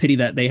 It's a real pity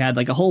that they had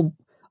like a whole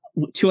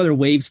 2 other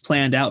waves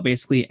planned out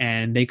basically,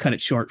 and they cut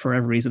it short for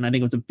whatever reason. I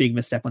think it was a big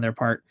misstep on their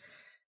part.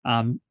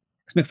 Because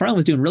McFarlane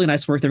was doing really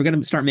nice work. They were going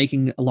to start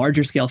making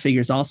larger scale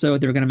figures also.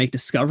 They were going to make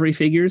Discovery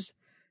figures.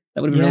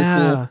 That would have been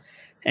really cool.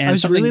 And I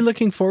was really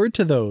looking forward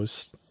to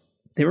those.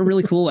 They were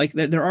really cool. Like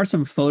there are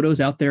some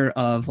photos out there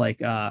of like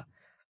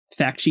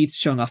fact sheets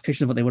showing off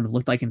pictures of what they would have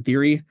looked like in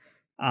theory.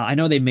 I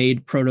know they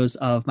made protos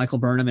of Michael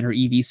Burnham in her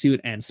EV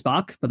suit and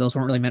Spock, but those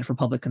weren't really meant for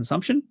public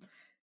consumption.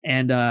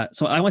 And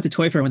so I went to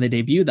Toy Fair when they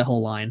debuted the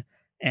whole line,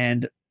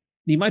 and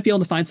you might be able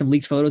to find some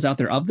leaked photos out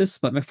there of this,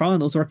 but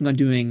McFarlane was working on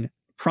doing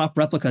prop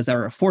replicas that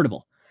are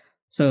affordable.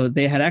 So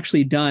they had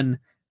actually done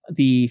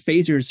the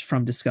phasers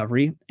from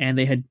Discovery, and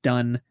they had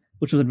done,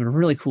 which would have been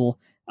really cool,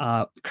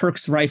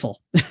 Kirk's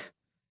rifle.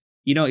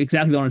 You know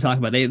exactly what I want to talk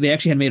about. They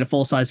actually had made a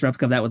full-size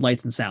replica of that with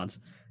lights and sounds,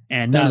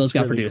 and none of those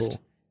got produced.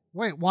 Cool.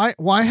 Wait,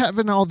 why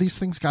haven't all these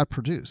things got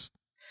produced?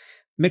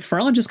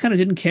 McFarlane just kind of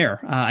didn't care.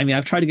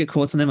 I've tried to get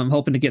quotes on them. I'm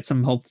hoping to get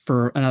some hope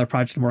for another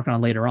project I'm working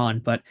on later on.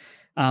 But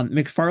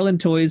McFarlane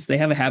toys, they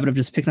have a habit of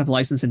just picking up a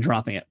license and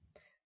dropping it.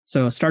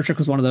 So Star Trek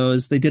was one of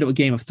those. They did it with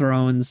Game of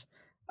Thrones.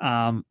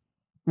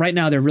 Right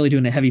now, they're really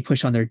doing a heavy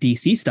push on their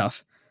DC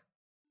stuff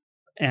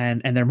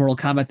and their Mortal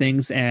Kombat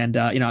things. And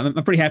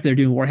I'm pretty happy they're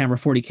doing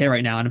Warhammer 40K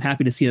right now. And I'm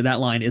happy to see that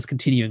line is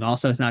continuing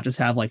also, to not just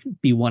have like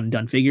be one and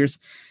done figures.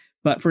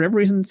 But for whatever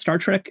reason, Star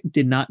Trek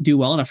did not do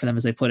well enough for them,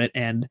 as they put it.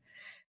 And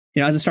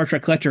as a Star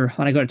Trek collector,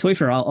 when I go to Toy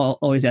Fair, I'll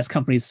always ask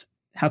companies,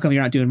 how come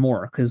you're not doing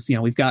more? Because,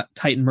 we've got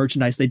Titan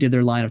merchandise. They did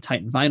their line of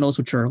Titan vinyls,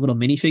 which are little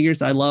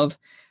minifigures I love.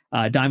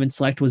 Diamond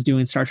Select was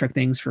doing Star Trek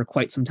things for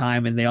quite some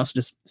time, and they also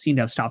just seem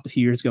to have stopped a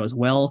few years ago as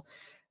well.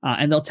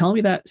 And they'll tell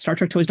me that Star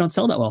Trek toys don't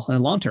sell that well in the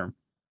long term.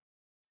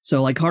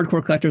 So like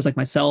hardcore collectors like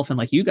myself and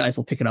like you guys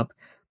will pick it up.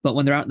 But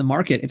when they're out in the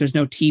market, if there's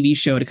no TV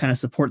show to kind of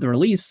support the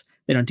release,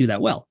 they don't do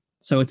that well.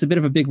 So it's a bit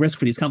of a big risk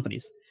for these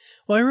companies.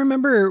 Well, I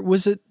remember,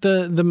 was it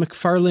the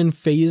McFarlane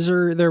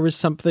phaser? There was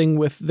something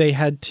with they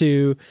had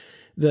to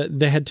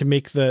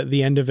make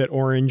the end of it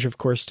orange, of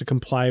course, to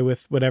comply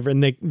with whatever.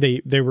 And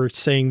they were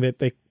saying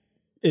that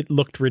it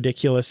looked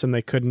ridiculous and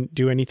they couldn't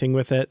do anything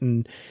with it,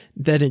 and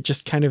then it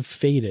just kind of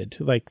faded.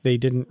 Like they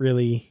didn't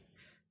really.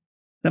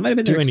 That might have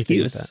been their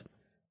excuse.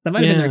 That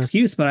might have been their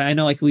excuse, but I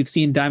know like we've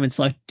seen Diamond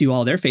Select do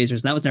all their phasers,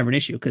 and that was never an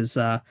issue because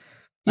I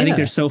think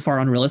they're so far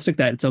unrealistic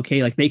that it's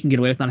okay. Like they can get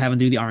away with not having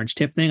to do the orange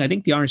tip thing. I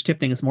think the orange tip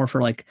thing is more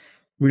for like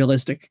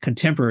realistic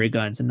contemporary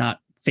guns and not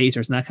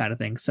phasers and that kind of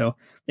thing. So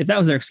if that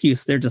was their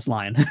excuse, they're just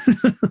lying.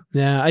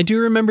 Yeah, I do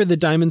remember the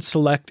Diamond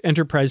Select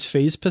Enterprise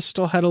phase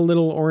pistol had a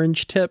little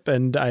orange tip,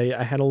 and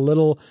I had a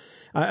little.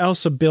 I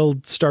also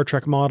build Star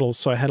Trek models,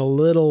 so I had a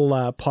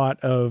little pot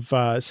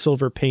of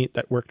silver paint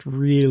that worked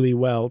really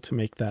well to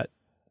make that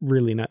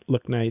really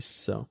look nice.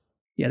 So.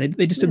 Yeah,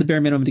 they just did the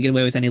bare minimum to get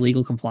away with any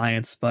legal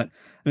compliance. But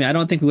I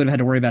don't think we would have had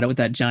to worry about it with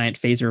that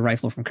giant phaser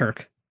rifle from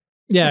Kirk.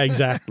 Yeah,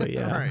 exactly.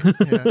 Yeah. Right,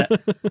 yeah.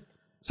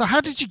 So how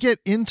did you get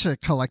into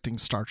collecting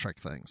Star Trek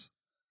things?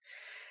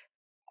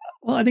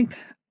 Well, I think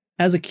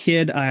as a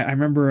kid, I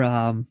remember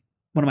one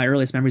of my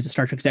earliest memories of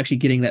Star Trek is actually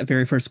getting that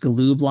very first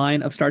Galoob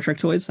line of Star Trek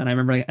toys. And I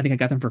remember, I think I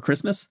got them for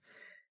Christmas.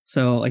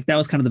 So like that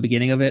was kind of the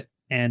beginning of it.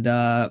 And,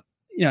 that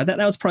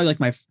was probably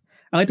like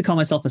I like to call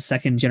myself a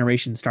second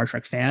generation Star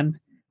Trek fan.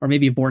 Or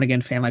maybe a born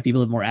again fan might be a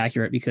little more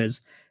accurate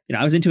because,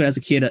 I was into it as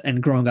a kid,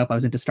 and growing up, I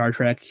was into Star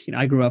Trek.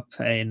 I grew up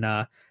in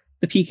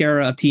the peak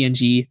era of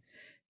TNG.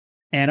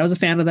 And I was a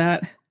fan of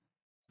that.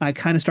 I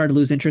kind of started to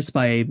lose interest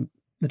by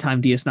the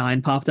time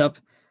DS9 popped up.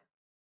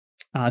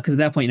 Because at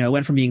that point, it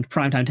went from being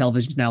primetime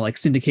television to now like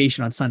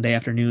syndication on Sunday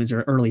afternoons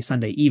or early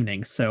Sunday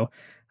evenings. So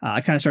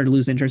I kind of started to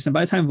lose interest. And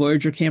by the time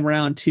Voyager came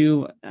around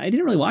too, I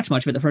didn't really watch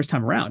much of it the first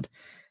time around.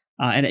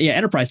 And yeah,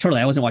 Enterprise,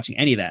 totally. I wasn't watching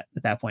any of that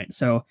at that point.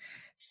 So,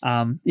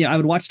 I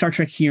would watch Star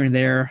Trek here and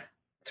there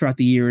throughout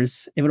the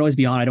years. It would always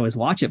be on. I'd always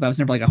watch it, but I was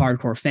never like a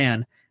hardcore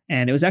fan.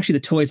 And it was actually the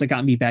toys that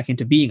got me back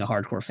into being a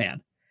hardcore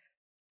fan.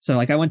 So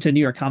like I went to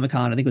New York Comic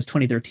Con, I think it was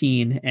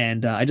 2013.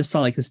 And I just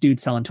saw like this dude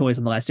selling toys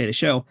on the last day of the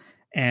show.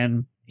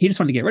 And he just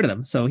wanted to get rid of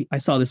them. So I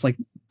saw this like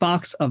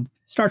box of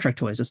Star Trek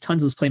toys, just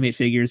tons of his Playmate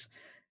figures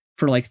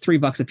for like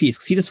 $3 a piece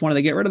because he just wanted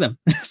to get rid of them.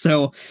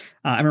 So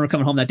I remember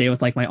coming home that day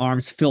with like my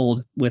arms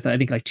filled with, I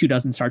think like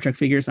 24 Star Trek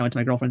figures. And I went to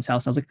my girlfriend's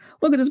house. And I was like,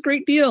 look at this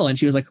great deal. And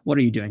she was like, what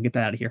are you doing? Get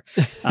that out of here.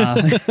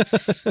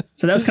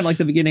 So that was kind of like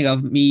the beginning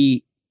of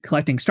me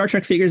collecting Star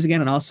Trek figures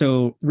again and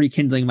also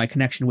rekindling my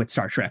connection with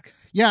Star Trek.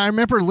 Yeah, I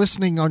remember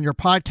listening on your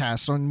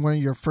podcast on one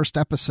of your first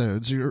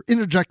episodes, your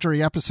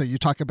introductory episode. You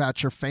talk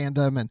about your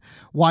fandom and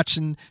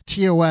watching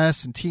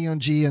TOS and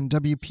TNG and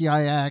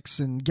WPIX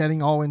and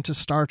getting all into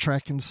Star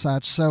Trek and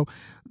such. So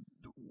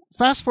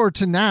fast forward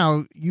to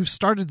now, you've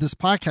started this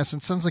podcast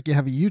and it sounds like you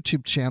have a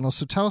YouTube channel.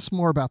 So tell us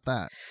more about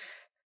that.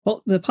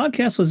 Well, the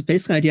podcast was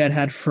basically an idea I'd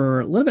had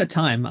for a little bit of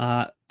time.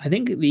 I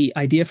think the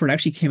idea for it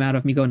actually came out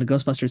of me going to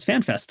Ghostbusters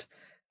Fan Fest,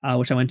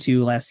 which I went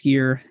to last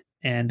year.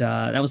 And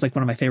that was like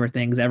one of my favorite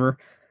things ever.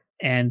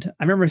 And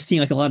I remember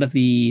seeing like a lot of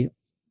the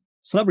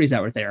celebrities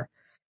that were there.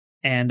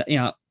 And,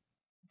 didn't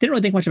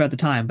really think much about the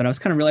time, but I was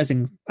kind of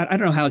realizing, I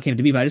don't know how it came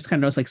to be, but I just kind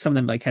of noticed like some of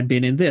them like had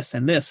been in this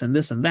and this and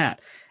this and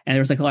that. And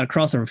there was like a lot of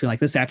crossover between like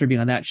this actor being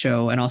on that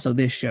show and also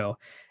this show.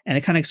 And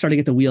it kind of started to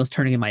get the wheels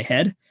turning in my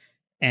head.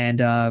 And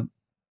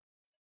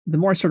the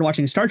more I started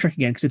watching Star Trek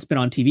again, because it's been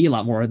on TV a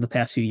lot more in the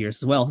past few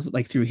years as well,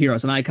 like through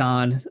Heroes and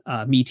Icon,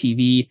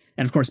 MeTV,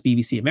 and of course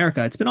BBC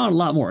America, it's been on a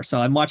lot more. So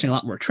I'm watching a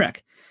lot more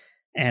Trek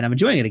and I'm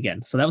enjoying it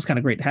again. So that was kind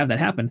of great to have that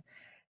happen.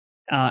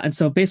 And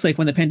so basically like,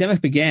 when the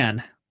pandemic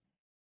began,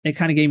 it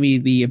kind of gave me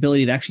the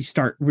ability to actually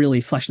start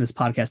really fleshing this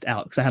podcast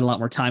out because I had a lot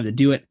more time to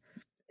do it.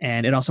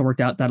 And it also worked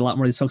out that a lot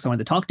more of these folks I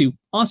wanted to talk to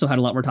also had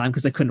a lot more time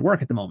because they couldn't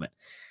work at the moment.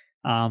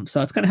 So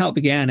that's kind of how it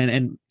began.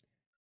 And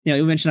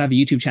you mentioned I have a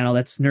YouTube channel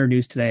that's Nerd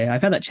News Today.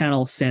 I've had that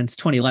channel since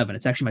 2011.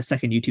 It's actually my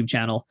second YouTube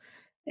channel.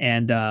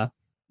 And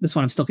this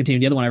one I'm still continuing.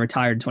 The other one I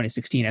retired in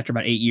 2016 after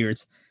about 8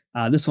 years.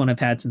 This one I've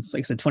had since,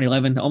 like I said,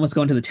 2011, almost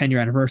going to the 10-year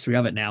anniversary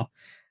of it now.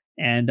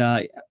 And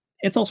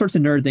it's all sorts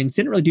of nerd things.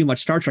 Didn't really do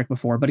much Star Trek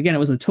before, but again, it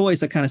was the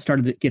toys that kind of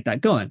started to get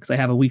that going because I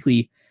have a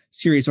weekly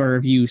series where I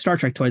review Star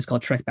Trek toys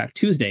called Trek Back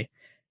Tuesday.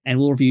 And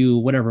we'll review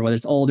whatever, whether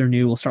it's old or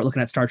new. We'll start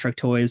looking at Star Trek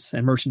toys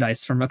and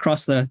merchandise from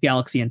across the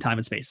galaxy and time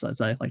and space,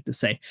 as I like to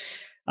say.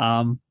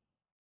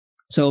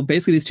 So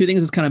basically these two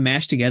things is kind of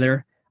mashed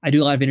together. I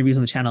do a lot of interviews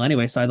on the channel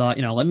anyway. So I thought,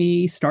 let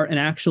me start an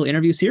actual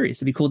interview series.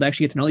 It'd be cool to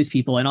actually get to know these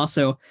people. And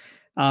also,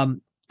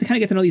 to kind of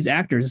get to know these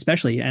actors,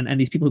 especially, and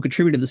these people who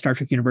contribute to the Star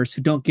Trek universe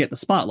who don't get the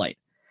spotlight,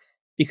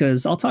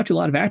 because I'll talk to a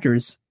lot of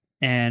actors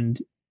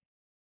and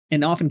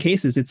in often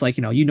cases, it's like,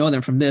 you know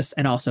them from this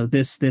and also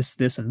this,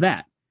 and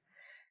that.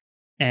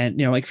 And,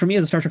 like for me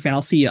as a Star Trek fan,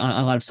 I'll see on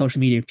a lot of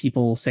social media,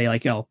 people say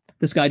like,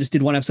 this guy just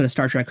did one episode of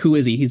Star Trek. Who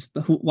is he?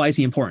 Why is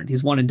he important?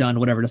 He's one and done,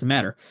 whatever, doesn't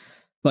matter.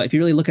 But if you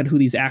really look at who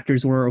these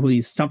actors were, or who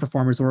these stunt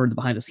performers were, the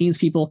behind the scenes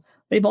people,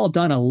 they've all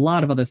done a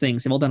lot of other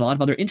things. They've all done a lot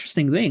of other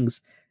interesting things.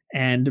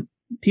 And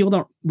people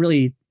don't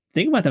really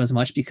think about them as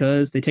much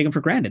because they take them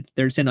for granted.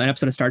 They're just in an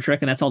episode of Star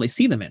Trek and that's all they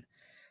see them in.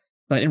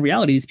 But in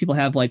reality, these people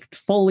have like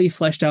fully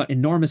fleshed out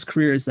enormous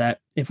careers that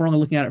if we're only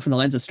looking at it from the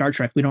lens of Star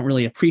Trek, we don't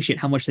really appreciate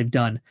how much they've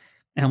done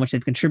and how much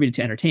they've contributed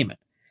to entertainment.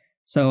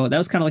 So that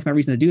was kind of like my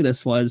reason to do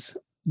this was,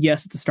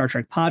 yes, it's a Star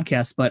Trek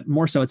podcast, but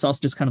more so it's also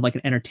just kind of like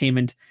an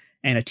entertainment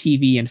and a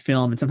TV and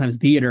film and sometimes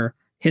theater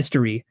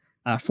history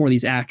for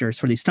these actors,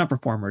 for these stunt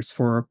performers,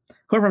 for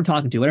whoever I'm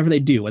talking to, whatever they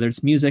do, whether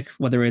it's music,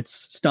 whether it's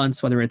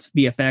stunts, whether it's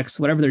VFX,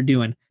 whatever they're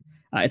doing.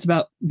 It's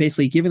about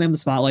basically giving them the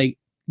spotlight,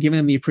 giving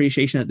them the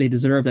appreciation that they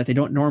deserve that they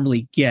don't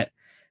normally get.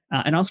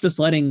 And also just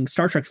letting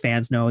Star Trek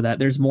fans know that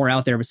there's more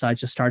out there besides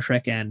just Star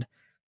Trek and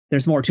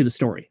there's more to the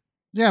story.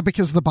 Yeah,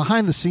 because the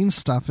behind the scenes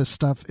stuff is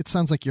stuff it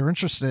sounds like you're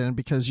interested in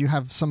because you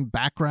have some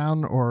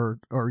background or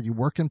you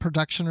work in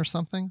production or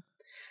something.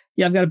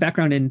 Yeah, I've got a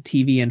background in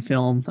TV and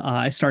film.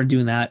 I started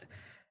doing that.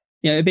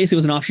 It basically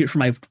was an offshoot from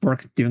my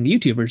work doing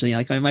YouTube originally.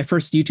 Like my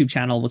first YouTube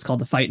channel was called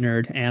The Fight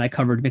Nerd, and I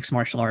covered mixed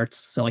martial arts.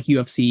 So like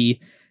UFC,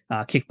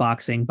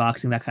 kickboxing,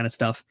 boxing, that kind of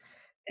stuff.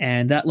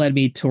 And that led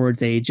me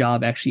towards a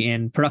job actually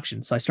in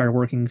production. So I started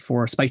working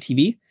for Spike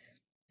TV,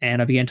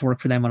 and I began to work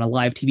for them on a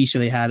live TV show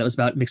they had that was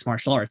about mixed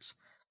martial arts.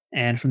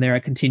 And from there I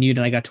continued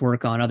and I got to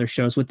work on other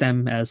shows with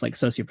them as like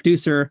associate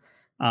producer.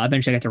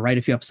 Eventually I got to write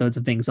a few episodes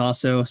of things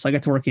also. So I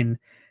got to work in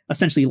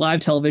essentially live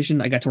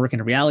television. I got to work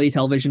in reality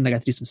television. I got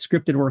to do some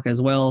scripted work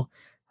as well.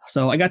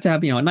 So I got to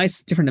have, a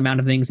nice different amount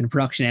of things in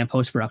production and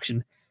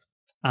post-production.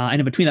 And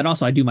in between that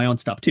also, I do my own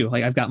stuff too.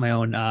 Like I've got my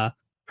own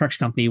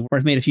production company where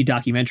I've made a few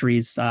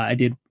documentaries. I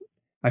did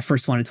my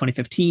first one in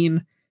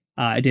 2015.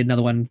 I did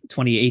another one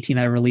 2018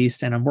 that I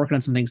released, and I'm working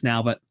on some things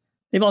now, but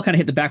they've all kind of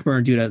hit the back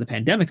burner due to the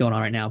pandemic going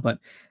on right now. But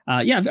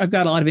I've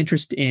got a lot of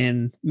interest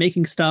in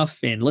making stuff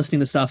and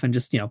listening to stuff and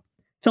just,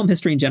 film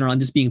history in general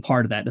and just being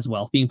part of that as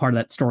well, being part of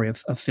that story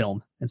of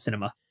film and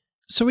cinema.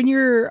 So when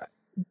you're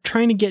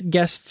trying to get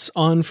guests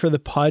on for the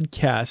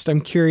podcast,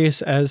 I'm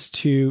curious as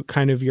to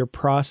kind of your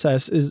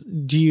process.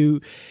 Do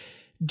you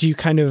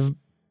kind of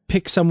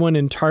pick someone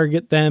and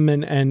target them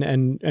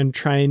and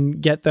try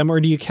and get them, or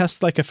do you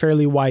cast like a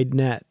fairly wide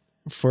net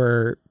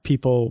for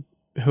people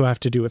who have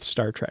to do with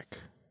Star Trek?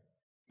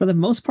 For the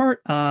most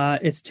part,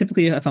 it's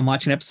typically if I'm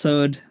watching an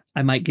episode,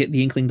 I might get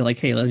the inkling to like,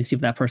 hey, let me see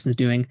what that person's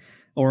doing.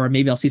 Or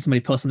maybe I'll see somebody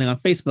post something on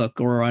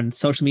Facebook or on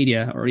social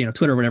media or,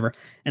 Twitter or whatever.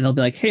 And they'll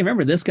be like, hey,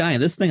 remember this guy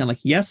and this thing? I'm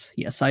like, yes,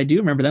 I do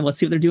remember them. Let's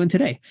see what they're doing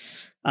today.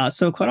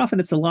 So quite often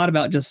it's a lot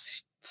about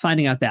just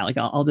finding out that. Like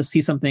I'll just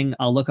see something,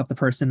 I'll look up the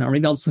person, or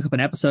maybe I'll just look up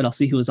an episode, I'll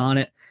see who was on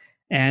it.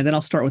 And then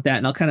I'll start with that.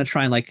 And I'll kind of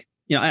try and like,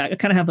 I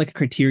kind of have like a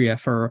criteria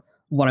for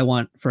what I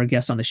want for a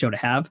guest on the show to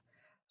have.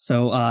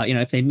 So,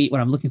 if they meet what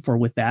I'm looking for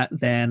with that,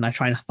 then I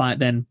try and hunt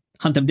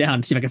them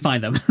down to see if I can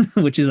find them,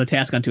 which is a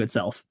task unto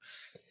itself.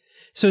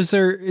 So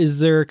is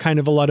there kind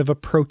of a lot of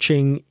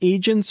approaching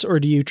agents, or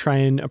do you try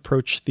and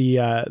approach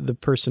the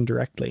person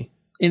directly?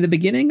 In the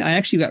beginning, I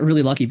actually got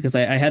really lucky because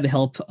I had the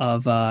help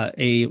of what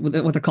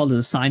they're called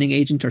a signing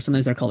agent, or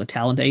sometimes they're called a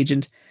talent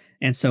agent.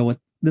 And so what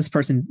this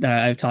person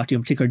that I've talked to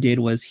in particular did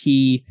was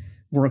he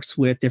works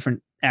with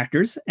different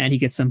actors and he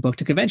gets them booked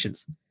to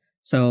conventions.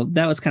 So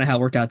that was kind of how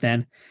it worked out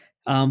then.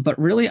 But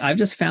really, I've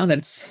just found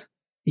that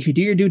if you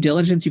do your due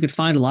diligence, you could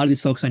find a lot of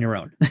these folks on your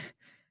own.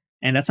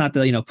 And that's not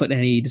to, put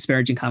any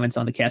disparaging comments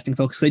on the casting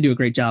folks. They do a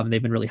great job and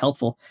they've been really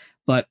helpful.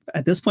 But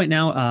at this point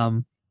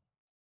now,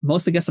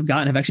 most of the guests I've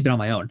gotten have actually been on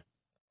my own.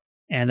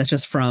 And that's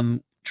just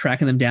from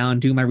tracking them down,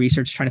 doing my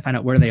research, trying to find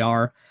out where they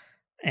are.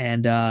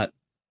 And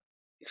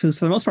for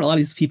the most part, a lot of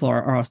these people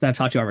are that I've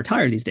talked to are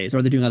retired these days,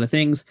 or they're doing other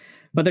things.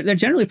 But they're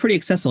generally pretty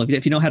accessible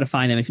if you know how to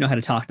find them, if you know how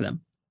to talk to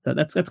them. So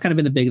that's kind of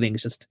been the big thing.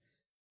 It's just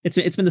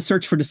it's been the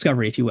search for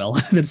discovery, if you will,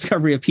 the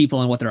discovery of people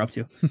and what they're up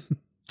to.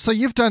 So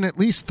you've done at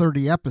least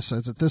 30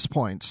 episodes at this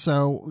point.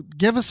 So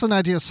give us an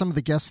idea of some of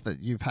the guests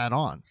that you've had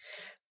on.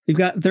 We've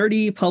got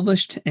 30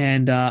 published,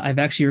 and I've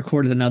actually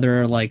recorded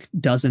another like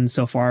dozen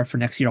so far for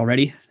next year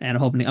already. And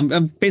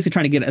I'm basically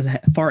trying to get as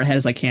far ahead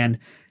as I can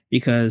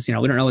because, we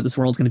don't know what this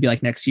world's going to be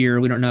like next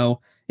year. We don't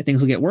know if things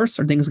will get worse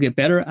or things will get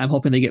better. I'm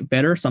hoping they get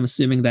better. So I'm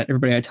assuming that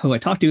everybody who I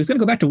talk to is going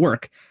to go back to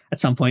work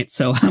at some point.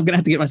 So I'm going to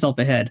have to get myself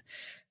ahead.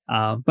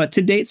 But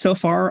to date so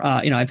far,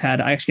 I'm going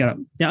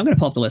to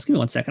pull up the list. Give me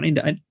 1 second.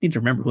 I need to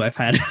remember who I've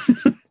had.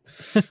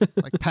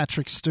 Like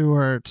Patrick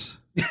Stewart,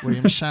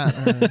 William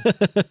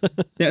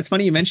Shatner. Yeah, it's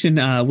funny you mentioned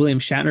William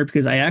Shatner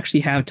because I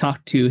actually have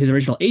talked to his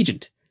original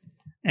agent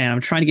and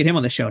I'm trying to get him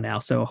on the show now.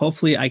 So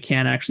hopefully I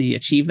can actually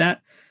achieve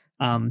that.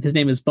 His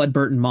name is Bud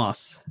Burton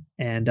Moss,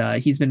 and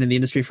he's been in the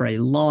industry for a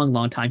long,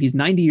 long time. He's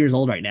 90 years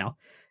old right now.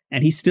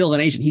 And he's still an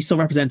agent. He still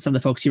represents some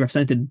of the folks he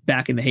represented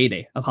back in the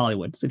heyday of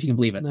Hollywood. So if you can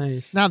believe it.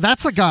 Nice. Now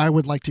that's a guy I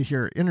would like to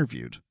hear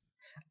interviewed.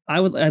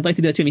 I'd like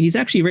to do that too. I mean, he's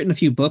actually written a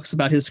few books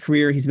about his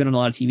career. He's been on a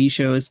lot of TV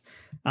shows.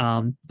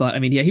 But I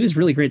mean, yeah, he was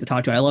really great to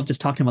talk to. I love just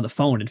talking to him on the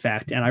phone, in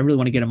fact, and I really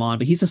want to get him on,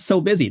 but he's just so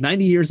busy,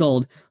 90 years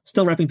old,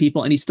 still repping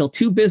people. And he's still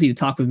too busy to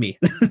talk with me.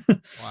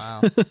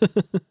 Wow.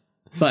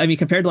 But I mean,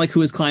 compared to like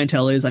who his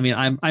clientele is, I mean,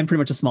 I'm pretty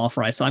much a small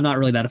fry, so I'm not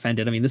really that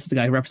offended. I mean, this is the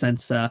guy who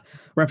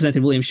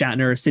represented William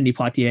Shatner, Sidney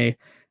Poitier.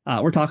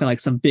 We're talking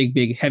like some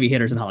big heavy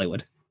hitters in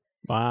Hollywood.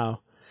 Wow.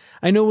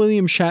 I know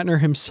William Shatner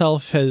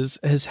himself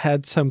has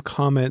had some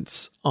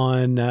comments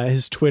on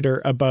his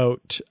Twitter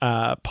about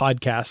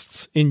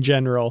podcasts in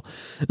general.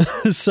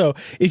 So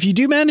if you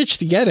do manage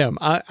to get him,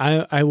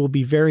 I will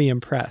be very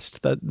impressed.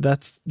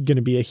 That's going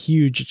to be a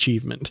huge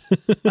achievement.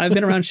 I've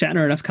been around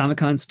Shatner enough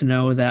Comic-Cons to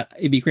know that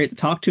it'd be great to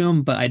talk to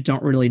him, but I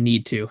don't really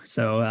need to.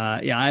 So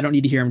I don't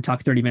need to hear him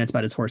talk 30 minutes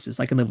about his horses.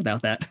 I can live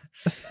without that.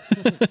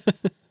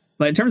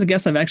 But in terms of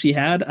guests I've actually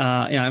had,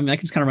 I can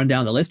just kind of run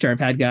down the list here. I've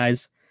had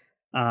guys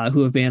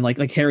who have been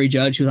like Harry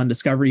Judge, who's on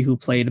Discovery, who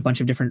played a bunch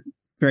of different,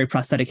 very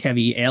prosthetic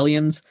heavy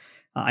aliens.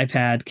 I've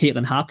had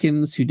Caitlin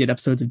Hopkins, who did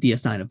episodes of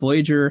DS9 of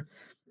Voyager.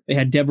 They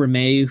had Deborah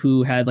May,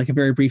 who had like a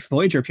very brief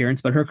Voyager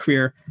appearance, but her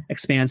career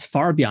expands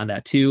far beyond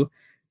that too.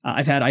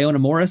 I've had Iona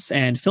Morris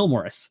and Phil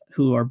Morris,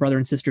 who are brother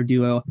and sister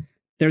duo.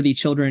 They're the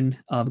children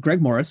of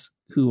Greg Morris,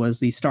 who was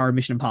the star of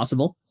Mission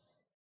Impossible.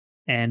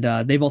 And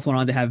they both went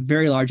on to have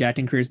very large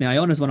acting careers. I mean,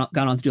 Iona's gone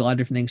on to do a lot of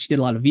different things. She did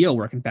a lot of VO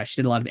work. In fact,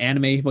 she did a lot of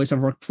anime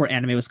voiceover work before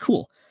anime was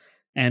cool.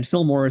 And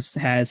Phil Morris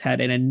has had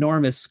an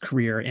enormous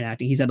career in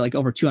acting. He's had like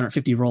over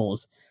 250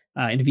 roles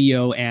in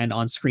VO and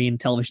on screen,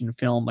 television, and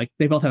film. Like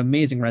they both have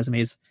amazing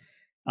resumes.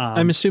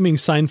 I'm assuming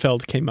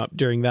Seinfeld came up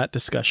during that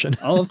discussion.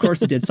 Oh, of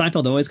course it did.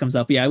 Seinfeld always comes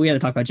up. Yeah, we had to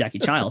talk about Jackie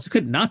Childs. We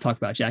could not talk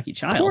about Jackie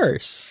Childs. Of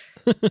course.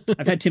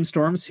 I've had Tim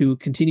Storms, who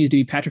continues to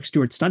be Patrick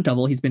Stewart's stunt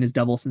double. He's been his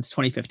double since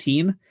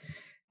 2015.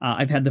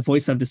 I've had the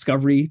voice of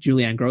Discovery,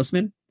 Julianne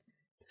Grossman.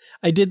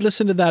 I did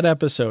listen to that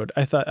episode.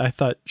 I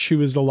thought she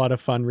was a lot of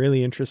fun,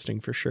 really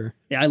interesting for sure.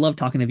 Yeah, I love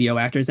talking to VO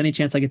actors. Any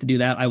chance I get to do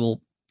that, I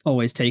will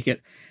always take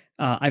it.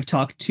 I've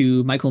talked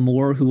to Michael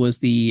Moore, who was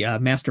the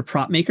master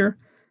prop maker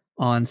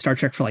on Star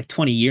Trek for like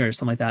 20 years,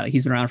 something like that.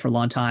 He's been around for a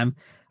long time.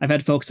 I've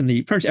had folks in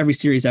the pretty much every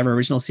series ever,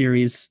 original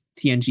series,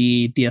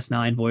 TNG,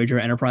 DS9, Voyager,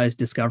 Enterprise,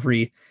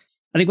 Discovery.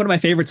 I think one of my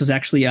favorites was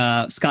actually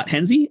Scott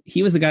Henze.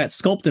 He was the guy that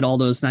sculpted all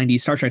those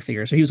 90s Star Trek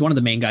figures. So he was one of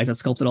the main guys that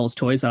sculpted all those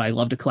toys that I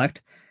love to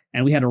collect.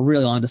 And we had a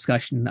really long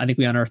discussion. I think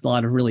we unearthed a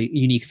lot of really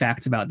unique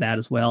facts about that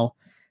as well.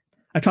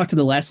 I talked to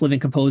the last living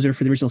composer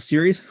for the original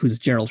series, who's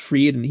Gerald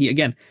Fried. And he,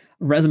 again,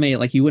 resume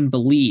like you wouldn't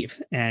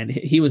believe. And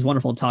he was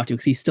wonderful to talk to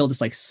because he's still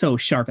just like so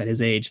sharp at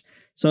his age.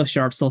 So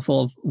sharp, so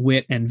full of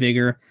wit and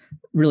vigor.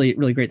 Really,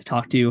 really great to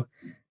talk to.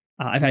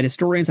 I've had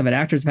historians, I've had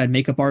actors, I've had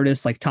makeup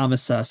artists like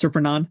Thomas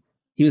Serpernon.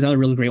 He was another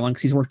really great one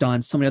because he's worked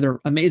on so many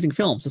other amazing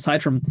films.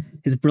 Aside from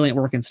his brilliant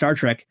work in Star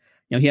Trek,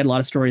 he had a lot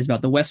of stories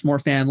about the Westmore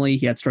family.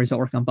 He had stories about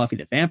working on Buffy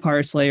the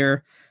Vampire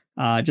Slayer.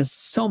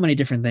 Just so many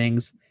different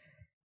things.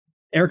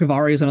 Eric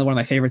Avari is another one of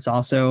my favorites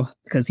also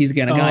because he's,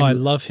 again, a guy I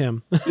love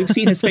him. You've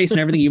seen his face and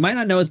everything. You might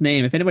not know his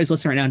name. If anybody's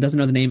listening right now and doesn't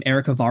know the name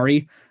Eric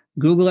Avari,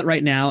 Google it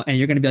right now and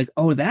you're going to be like,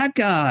 oh, that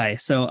guy.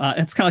 So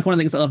it's kind of like one of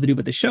the things I love to do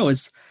with the show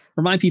is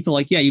remind people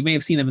like, yeah, you may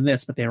have seen them in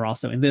this, but they were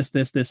also in this,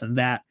 and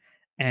that.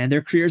 And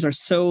their careers are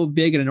so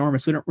big and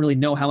enormous. We don't really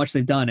know how much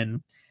they've done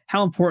and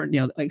how important,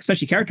 like,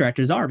 especially character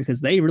actors are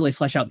because they really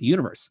flesh out the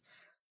universe.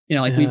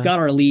 We've got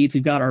our leads,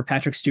 we've got our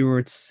Patrick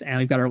Stewarts, and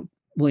we've got our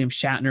William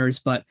Shatners,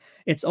 but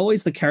it's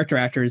always the character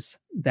actors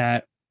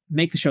that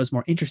make the shows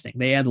more interesting.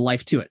 They add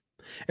life to it.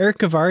 Eric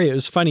Avari, it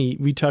was funny.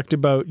 We talked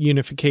about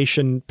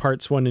Unification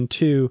parts 1 and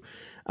 2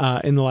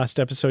 in the last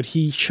episode.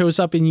 He shows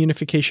up in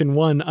Unification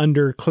 1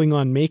 under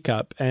Klingon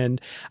makeup, and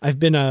I've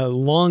been a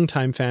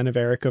long-time fan of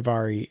Eric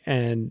Avari,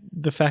 and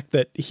the fact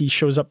that he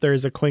shows up there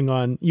as a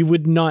Klingon, you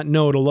would not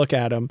know to look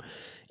at him.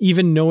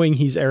 Even knowing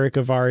he's Eric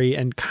Avari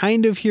and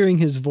kind of hearing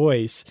his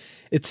voice,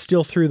 it's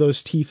still through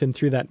those teeth and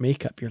through that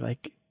makeup. You're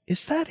like,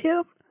 is that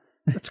him?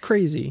 That's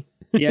crazy.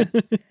 Yeah.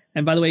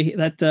 And by the way,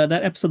 that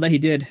episode that he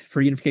did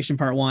for Unification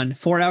Part 1,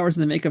 4 hours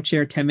in the makeup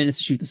chair, 10 minutes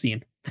to shoot the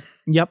scene.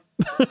 Yep.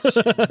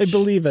 I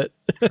believe it.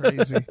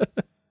 Crazy.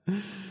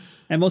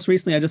 And most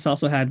recently, I just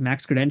also had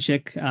Max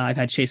Grudenchik. I've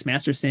had Chase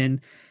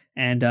Masterson.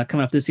 And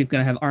coming up this week, I'm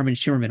going to have Armin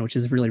Shimmerman, which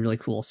is really, really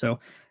cool. So,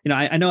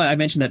 I know I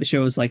mentioned that the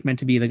show is like meant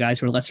to be the guys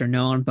who are lesser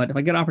known, but if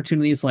I get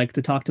opportunities like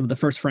to talk to the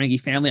first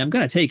Ferengi family, I'm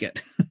going to take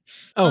it.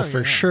 Oh,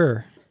 for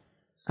sure.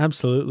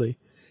 Absolutely.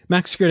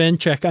 Max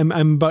Grudenchik,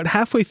 I'm about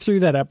halfway through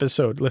that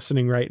episode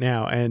listening right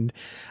now, and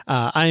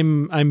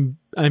I'm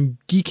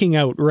geeking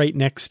out right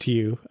next to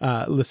you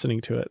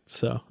listening to it.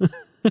 So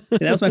that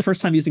was my first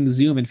time using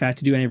Zoom, in fact,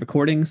 to do any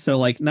recordings. So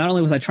like, not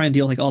only was I trying to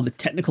deal with like all the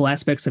technical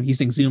aspects of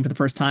using Zoom for the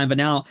first time, but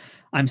now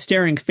I'm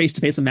staring face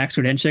to face with Max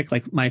Grudenchik,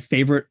 like my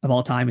favorite of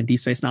all time in Deep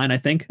Space Nine, I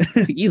think.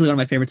 Easily one of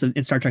my favorites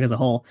in Star Trek as a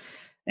whole.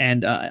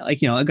 And a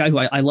guy who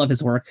I love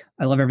his work.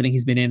 I love everything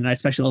he's been in, and I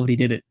especially love what he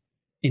did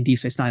in Deep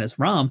Space Nine as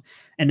Rom.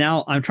 And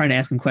now I'm trying to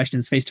ask him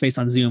questions face to face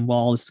on Zoom while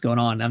all this is going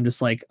on. I'm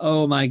just like,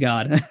 oh my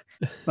God.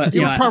 But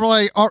you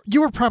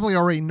were probably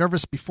already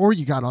nervous before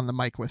you got on the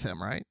mic with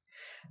him, right?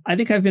 I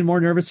think I've been more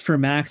nervous for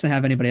Max than I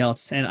have anybody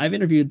else. And I've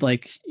interviewed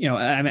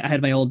I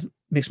had my old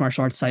mixed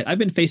martial arts site. I've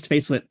been face to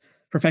face with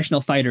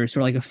professional fighters who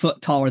are like a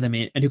foot taller than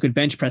me and who could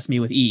bench press me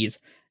with ease.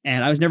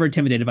 And I was never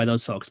intimidated by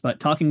those folks, but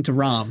talking to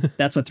Rom,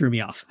 that's what threw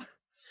me off.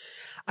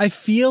 I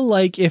feel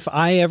like if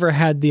I ever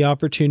had the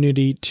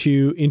opportunity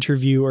to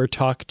interview or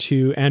talk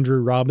to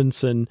Andrew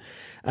Robinson,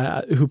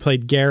 who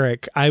played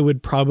Garrick, I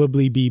would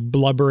probably be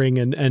blubbering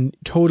and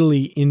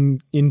totally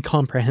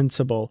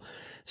incomprehensible.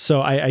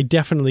 So I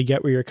definitely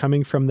get where you're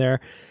coming from there.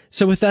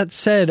 So with that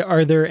said,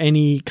 are there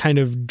any kind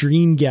of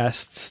dream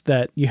guests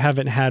that you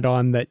haven't had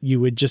on that you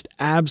would just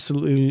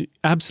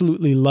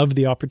absolutely love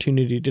the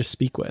opportunity to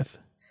speak with?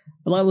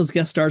 A lot of those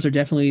guest stars are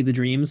definitely the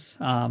dreams.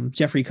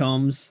 Jeffrey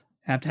Combs,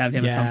 have to have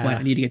him at some point.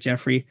 I need to get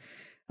Jeffrey.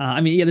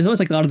 There's always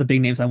like a lot of the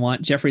big names I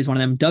want. Jeffrey's one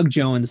of them. Doug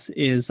Jones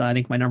is, I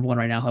think, my number one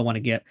right now who I want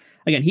to get.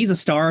 Again, he's a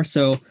star,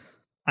 so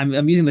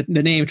I'm using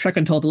the name Trek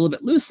Untold a little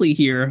bit loosely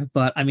here,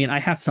 but I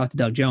have to talk to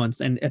Doug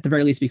Jones, and at the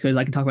very least because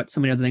I can talk about so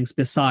many other things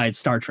besides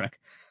Star Trek.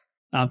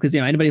 Because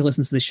anybody who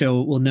listens to the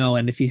show will know,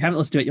 and if you haven't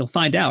listened to it, you'll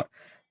find out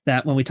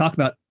that when we talk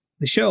about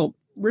the show,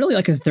 really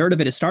like a third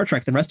of it is Star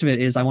Trek. The rest of it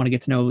is I want to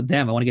get to know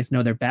them. I want to get to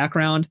know their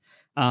background.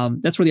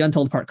 That's where the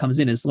untold part comes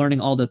in, is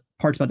learning all the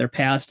parts about their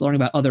past, learning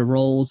about other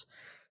roles.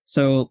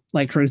 So,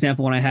 like, for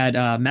example, when I had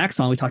Max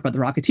on, we talked about The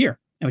Rocketeer,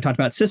 and we talked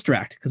about Sister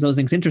Act, because those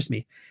things interest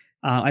me.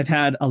 I've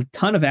had a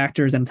ton of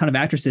actors and a ton of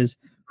actresses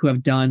who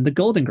have done The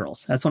Golden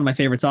Girls. That's one of my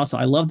favorites also.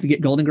 I love to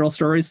get Golden Girl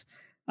stories.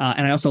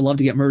 And I also love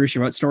to get Murder, She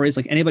Wrote stories.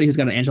 Like anybody who's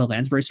got an Angela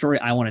Lansbury story,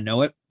 I want to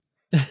know it.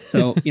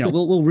 So,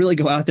 we'll really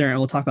go out there and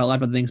we'll talk about a lot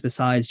of other things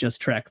besides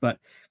just Trek. But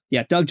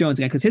yeah, Doug Jones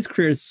again, because his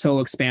career is so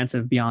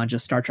expansive beyond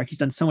just Star Trek. He's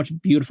done so much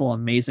beautiful,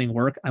 amazing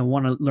work. I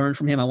want to learn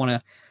from him. I want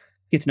to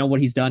get to know what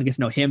he's done, get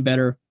to know him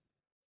better.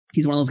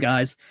 He's one of those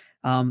guys.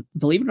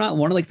 Believe it or not,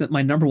 one of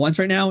my number ones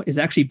right now is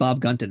actually Bob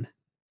Gunton.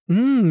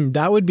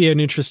 That would be an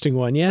interesting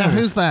one. Yeah. Now,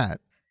 who's that?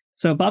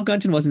 So Bob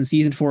Gunton was in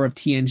season 4 of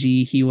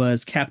TNG. He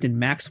was Captain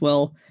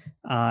Maxwell.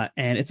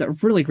 And it's a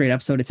really great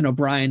episode. It's an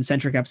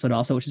O'Brien-centric episode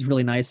also, which is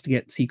really nice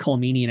to see Cole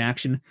Meany in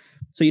action.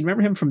 So you'd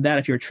remember him from that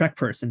if you're a Trek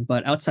person.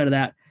 But outside of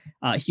that,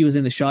 he was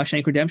in the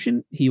Shawshank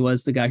Redemption. He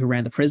was the guy who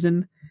ran the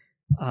prison.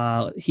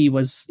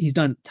 He's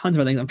done tons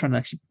of other things. I'm trying to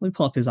let me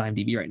pull up his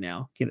IMDb right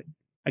now.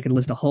 I could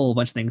list a whole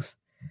bunch of things.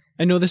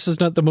 I know this is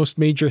not the most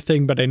major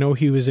thing, but I know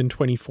he was in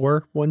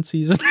 24 one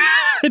season.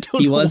 I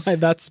don't know why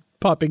that's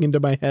popping into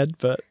my head,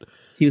 but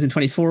he was in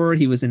 24.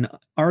 He was in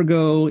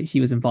Argo. He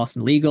was in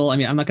Boston Legal. I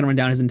mean, I'm not going to run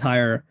down his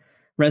entire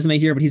resume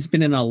here, but he's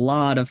been in a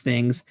lot of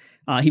things.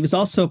 He was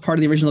also part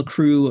of the original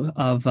crew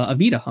of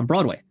Evita on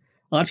Broadway.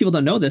 A lot of people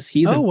don't know this.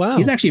 He's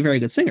actually a very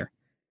good singer,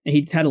 and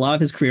he had a lot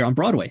of his career on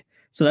Broadway.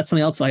 So that's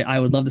something else I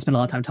would love to spend a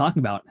lot of time talking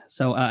about.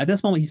 So at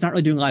this moment, he's not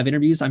really doing live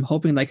interviews. I'm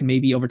hoping that I can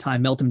maybe over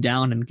time melt him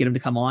down and get him to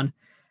come on.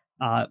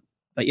 But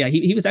yeah,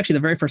 he was actually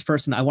the very first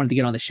person I wanted to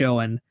get on the show,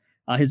 and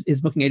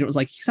his booking agent was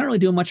like, he's not really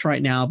doing much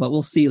right now, but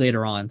we'll see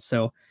later on.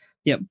 So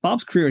yeah,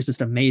 Bob's career is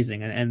just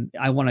amazing, and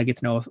I want to get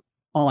to know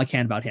all I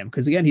can about him,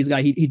 because again, he's a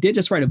guy, he did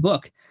just write a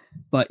book,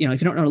 but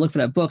if you don't know to look for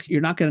that book,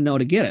 you're not going to know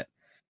to get it.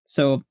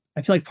 So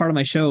I feel like part of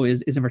my show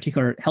is in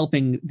particular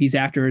helping these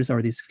actors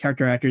or these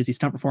character actors, these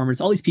stunt performers,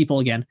 all these people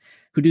again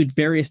who do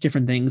various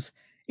different things.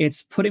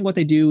 It's putting what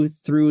they do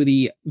through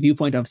the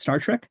viewpoint of Star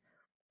Trek,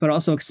 but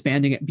also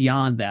expanding it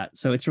beyond that.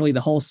 So it's really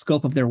the whole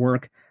scope of their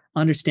work,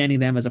 understanding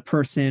them as a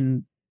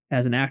person,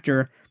 as an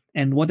actor,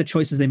 and what the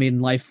choices they made in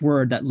life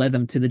were that led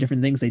them to the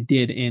different things they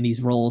did in these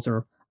roles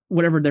or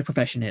whatever their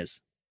profession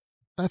is.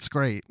 That's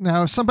great.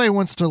 Now, if somebody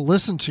wants to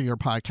listen to your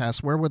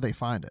podcast, where would they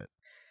find it?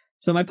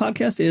 So my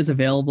podcast is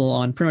available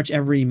on pretty much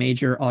every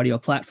major audio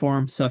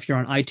platform. So if you're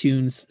on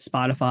iTunes,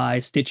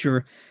 Spotify,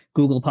 Stitcher,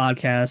 Google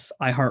Podcasts,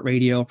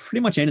 iHeartRadio, pretty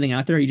much anything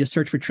out there, you just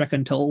search for Trek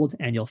Untold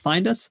and you'll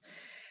find us.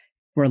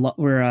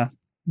 We're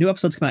new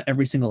episodes come out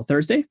every single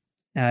Thursday.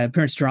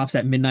 Appearance drops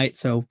at midnight.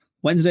 So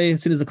Wednesday,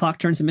 as soon as the clock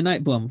turns to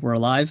midnight, boom, we're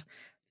alive.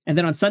 And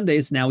then on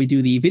Sundays, now we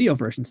do the video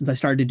version since I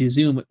started to do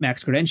Zoom with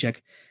Max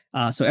Grodenchik.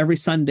 So every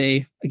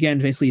Sunday, again,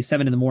 basically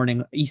 7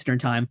 a.m. Eastern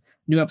time,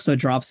 new episode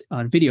drops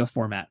on video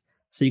format.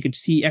 So you can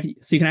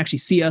actually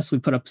see us. We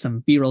put up some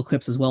B-roll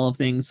clips as well of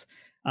things.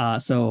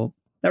 So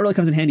that really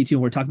comes in handy too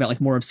when we're talking about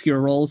like more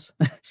obscure roles.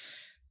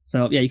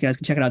 So yeah, you guys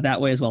can check it out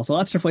that way as well. So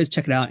lots of different ways to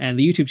check it out. And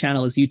the YouTube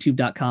channel is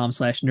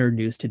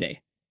youtube.com/nerdnewstoday.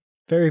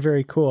 Very,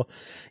 very cool.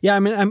 Yeah, I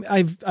mean,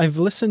 I've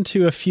listened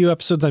to a few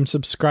episodes. I'm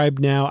subscribed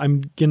now.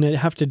 I'm gonna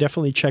have to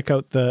definitely check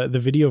out the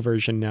video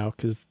version now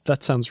because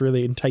that sounds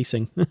really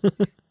enticing.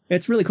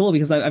 It's really cool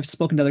because I've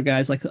spoken to other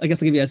guys. Like, I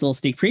guess I'll give you guys a little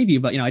sneak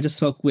preview, but I just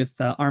spoke with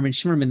Armin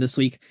Shimmerman this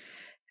week,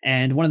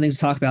 and one of the things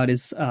to talk about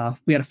is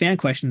we had a fan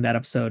question in that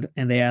episode,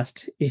 and they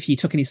asked if he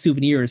took any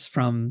souvenirs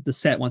from the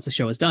set once the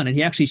show was done, and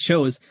he actually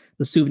shows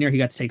the souvenir he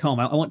got to take home.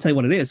 I won't tell you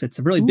what it is. It's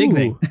a really big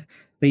thing,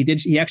 but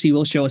he actually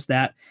will show us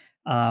that.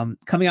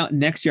 Coming out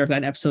next year, I've got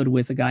an episode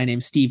with a guy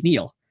named Steve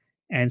Neal,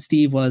 and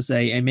Steve was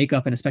a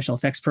makeup and a special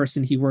effects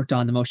person. He worked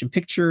on the motion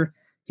picture.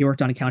 He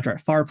worked on Encounter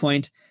at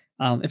Farpoint.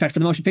 In fact, for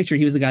the motion picture,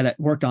 he was the guy that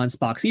worked on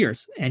Spock's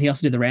ears, and he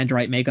also did the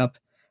Randorite makeup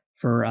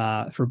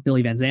for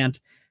Billy Van Zandt.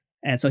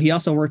 And so he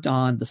also worked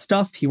on The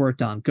Stuff. He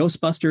worked on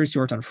Ghostbusters. He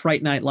worked on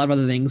Fright Night, a lot of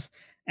other things.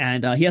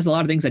 And he has a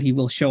lot of things that he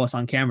will show us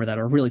on camera that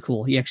are really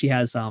cool. He actually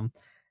has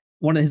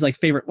one of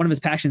his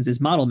passions is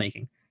model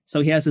making.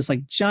 So he has this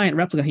like giant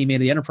replica he made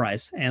of the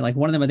Enterprise. And like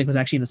one of them, I think, was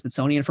actually in the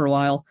Smithsonian for a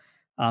while.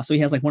 So he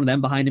has like one of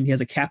them behind him. He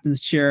has a captain's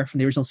chair from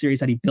the original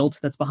series that he built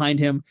that's behind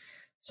him.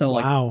 So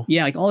like, wow.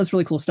 Yeah, like all this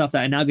really cool stuff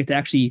that I now get to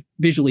actually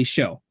visually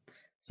show.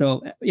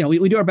 So,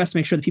 we do our best to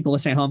make sure that people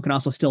listening at home can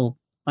also still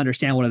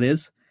understand what it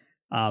is.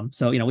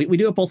 So, we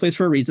do it both ways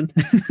for a reason.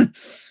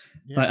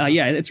 Yeah. But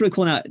yeah, it's really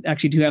cool now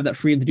actually to have that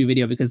freedom to do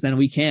video, because then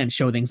we can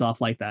show things off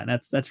like that.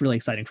 And that's really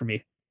exciting for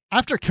me.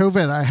 After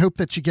COVID, I hope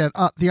that you get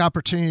the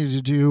opportunity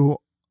to do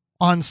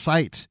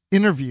on-site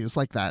interviews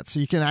like that, so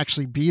you can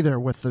actually be there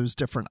with those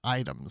different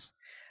items.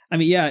 I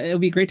mean, yeah, it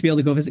would be great to be able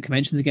to go visit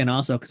conventions again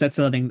also, because that's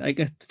the other thing. Like,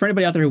 for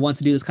anybody out there who wants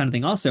to do this kind of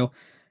thing also,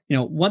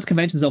 once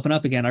conventions open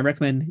up again, I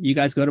recommend you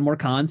guys go to more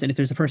cons. And if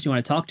there's a person you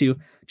want to talk to,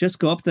 just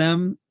go up to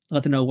them,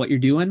 let them know what you're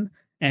doing,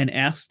 and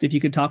ask if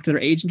you could talk to their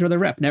agent or their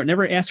rep.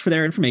 Never ask for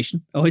their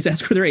information. Always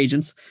ask for their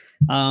agents.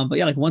 But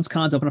yeah, like once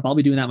cons open up, I'll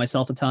be doing that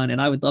myself a ton.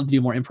 And I would love to do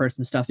more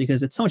in-person stuff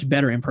because it's so much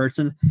better in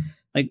person.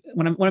 Like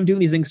when I'm doing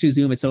these things through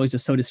Zoom, it's always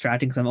just so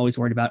distracting because I'm always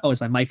worried about, is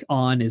my mic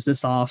on? Is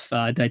this off?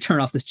 Did I turn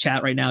off this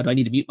chat right now? Do I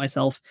need to mute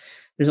myself?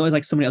 There's always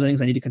like so many other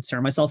things I need to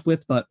concern myself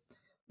with. But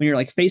when you're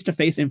like face to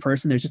face in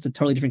person, there's just a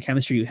totally different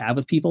chemistry you have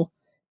with people.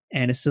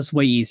 And it's just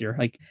way easier.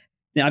 Like,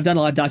 I've done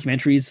a lot of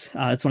documentaries.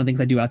 It's one of the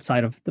things I do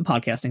outside of the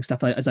podcasting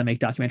stuff as I make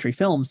documentary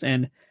films.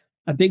 And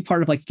a big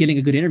part of like getting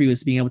a good interview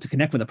is being able to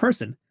connect with a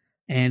person.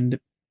 And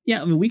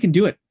yeah, I mean, we can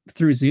do it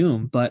through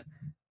Zoom, but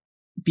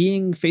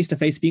being face to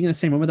face, being in the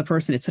same room with a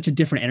person, it's such a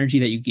different energy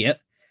that you get.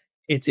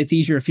 It's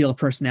easier to feel a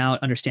person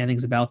out, understand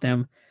things about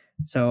them.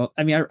 So,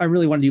 I mean, I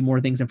really want to do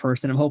more things in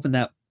person. I'm hoping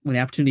that when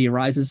the opportunity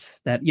arises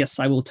that, yes,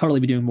 I will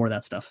totally be doing more of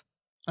that stuff.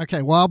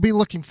 Okay, well, I'll be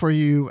looking for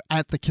you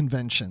at the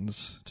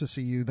conventions to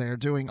see you there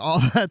doing all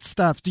that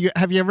stuff.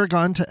 Have you ever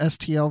gone to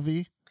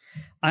STLV?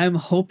 I'm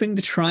hoping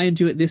to try and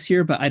do it this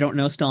year, but I don't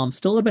know still. I'm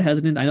still a little bit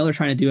hesitant. I know they're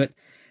trying to do it,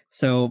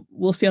 so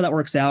we'll see how that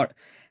works out.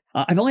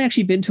 I've only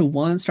actually been to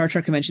one Star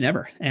Trek convention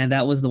ever, and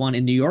that was the one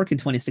in New York in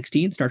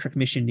 2016, Star Trek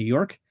Mission New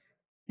York.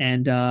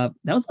 And that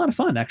was a lot of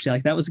fun, actually.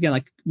 Like, that was, again,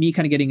 like me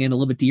kind of getting in a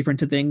little bit deeper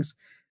into things.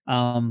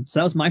 So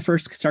that was my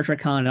first Star Trek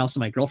con and also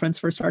my girlfriend's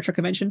first Star Trek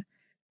convention.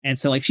 And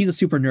so, like, she's a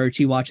super nerd.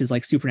 She watches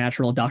like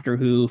Supernatural, Doctor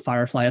Who,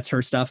 Firefly. That's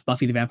her stuff.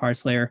 Buffy the Vampire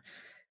Slayer.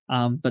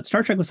 But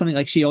Star Trek was something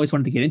like she always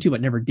wanted to get into, but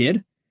never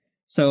did.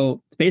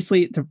 So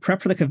basically, to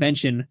prep for the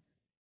convention,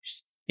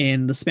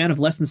 in the span of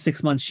less than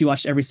 6 months, she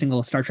watched every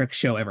single Star Trek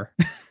show ever.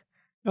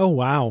 Oh,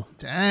 wow.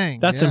 Dang.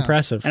 That's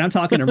impressive. And I'm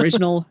talking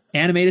original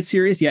animated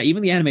series. Yeah,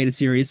 even the animated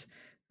series.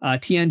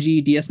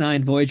 TNG,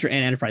 DS9, Voyager,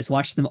 and Enterprise.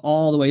 Watched them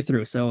all the way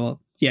through. So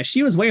yeah,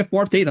 she was way up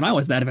more up to date than I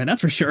was that event.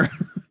 That's for sure.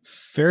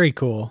 Very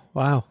cool.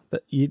 Wow.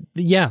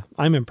 Yeah,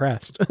 I'm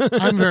impressed.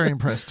 I'm very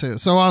impressed too.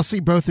 So I'll see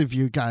both of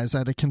you guys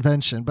at a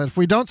convention. But if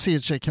we don't see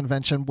each at a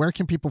convention, where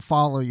can people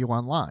follow you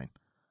online?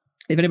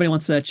 If anybody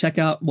wants to check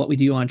out what we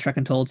do on Trek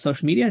Untold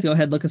social media, go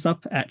ahead, look us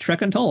up at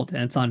Trek Untold.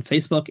 And it's on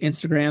Facebook,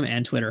 Instagram,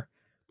 and Twitter.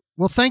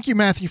 Well, thank you,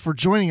 Matthew, for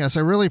joining us. I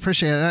really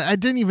appreciate it. I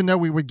didn't even know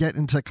we would get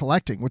into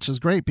collecting, which is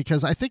great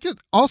because I think it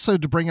also,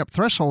 to bring up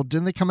Threshold,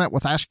 didn't they come out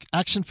with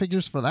action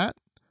figures for that?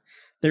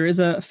 There is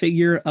a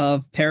figure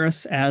of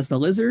Paris as the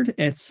Lizard.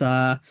 It's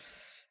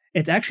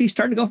actually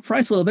starting to go up in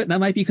price a little bit, and that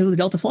might be because of the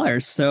Delta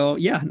Flyers. So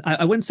yeah,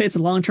 I wouldn't say it's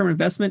a long-term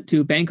investment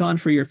to bank on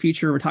for your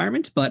future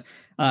retirement, but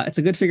it's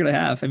a good figure to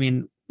have. I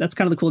mean, that's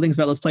kind of the cool things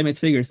about those Playmates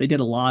figures. They did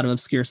a lot of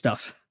obscure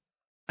stuff.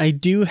 I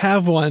do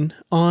have one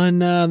on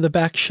the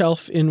back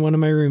shelf in one of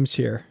my rooms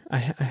here. I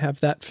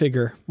have that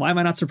figure. Why am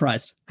I not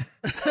surprised?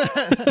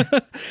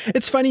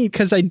 It's funny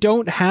because I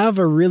don't have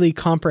a really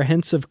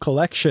comprehensive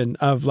collection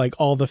of like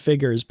all the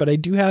figures, but I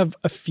do have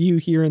a few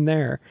here and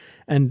there.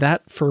 And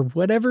that, for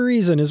whatever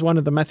reason, is one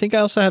of them. I think I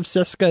also have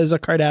Siska as a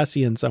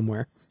Cardassian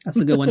somewhere. That's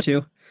a good one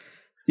too.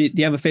 Do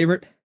you have a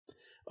favorite?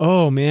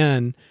 Oh,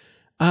 man.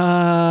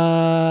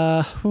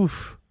 That's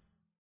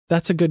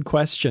a good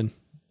question.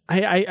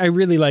 I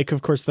really like,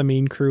 of course, the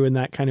main crew and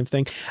that kind of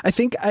thing. I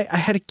think I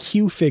had a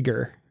Q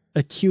figure,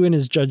 a Q in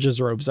his judge's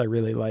robes I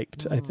really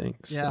liked, I think.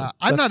 Yeah, so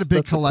I'm not a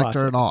big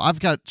collector at all. I've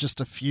got just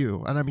a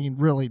few, and I mean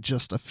really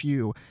just a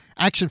few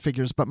action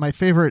figures, but my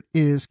favorite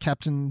is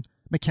Captain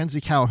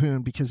Mackenzie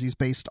Calhoun because he's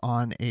based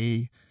on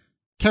a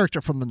character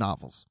from the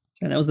novels.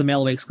 And that was the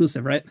Mailaway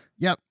exclusive, right?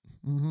 Yep.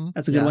 Mm-hmm.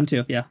 That's a good one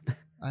too, yeah.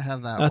 I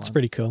have that That's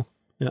pretty cool.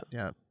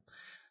 Yeah.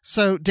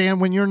 So,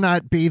 Dan, when you're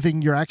not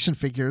bathing your action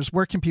figures,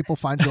 where can people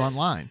find you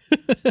online?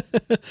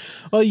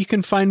 Well, you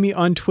can find me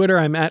on Twitter.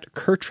 I'm at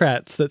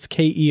Kurtrats. That's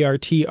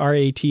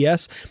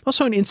KERTRATS. I'm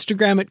also on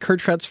Instagram at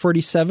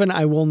Kurtrats47.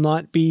 I will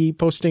not be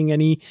posting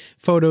any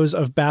photos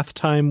of bath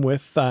time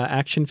with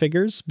action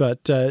figures,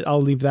 but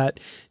I'll leave that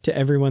to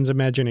everyone's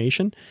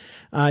imagination.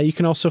 You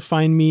can also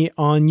find me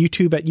on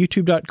YouTube at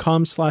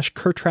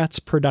youtube.com/Kurtrats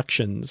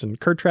Productions. And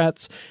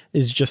Kurtrats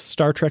is just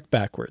Star Trek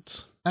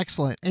backwards.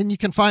 Excellent. And you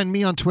can find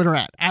me on Twitter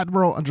at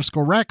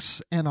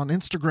Admiral_Rex and on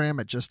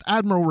Instagram at just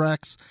Admiral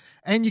Rex.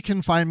 And you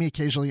can find me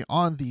occasionally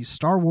on the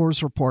Star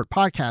Wars Report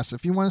podcast.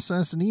 If you want to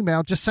send us an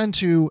email, just send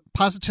to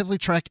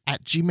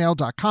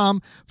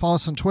positivelytrek@gmail.com. Follow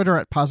us on Twitter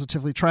at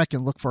positivelytrek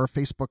and look for our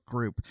Facebook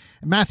group.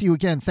 And Matthew,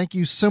 again, thank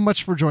you so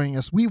much for joining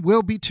us. We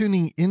will be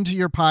tuning into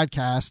your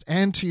podcast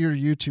and to your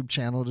YouTube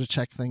channel to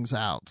check things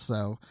out.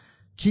 So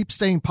keep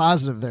staying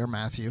positive there,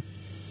 Matthew.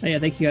 Yeah,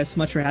 thank you guys so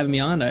much for having me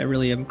on. I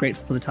really am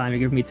grateful for the time you're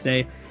giving me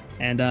today.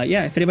 And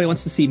yeah, if anybody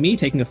wants to see me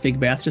taking a fig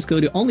bath, just go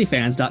to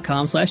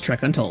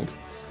onlyfans.com/TrekUntold.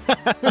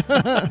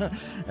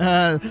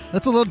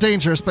 That's a little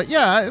dangerous, but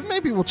yeah,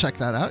 maybe we'll check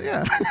that out.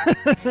 Yeah.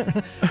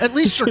 At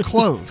least you're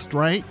clothed,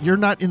 right? You're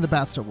not in the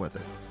bathtub with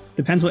it.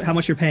 Depends how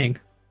much you're paying.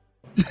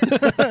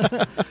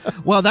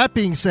 Well, that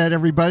being said,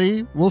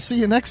 everybody, we'll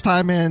see you next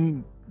time.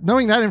 And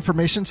knowing that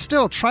information,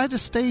 still try to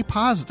stay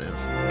positive.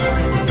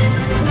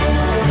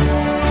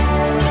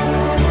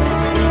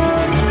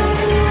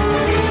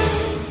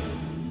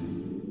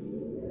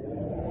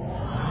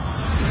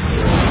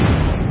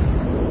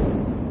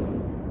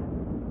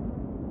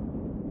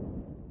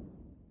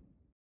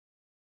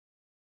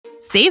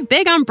 Save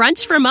big on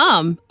brunch for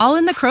mom, all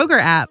in the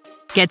Kroger app.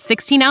 Get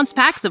 16-ounce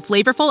packs of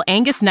flavorful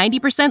Angus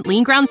 90%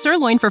 lean ground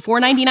sirloin for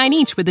 $4.99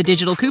 each with a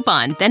digital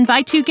coupon. Then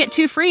buy 2, get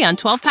 2 free on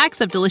 12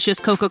 packs of delicious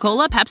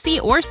Coca-Cola,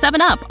 Pepsi, or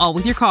 7-Up, all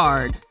with your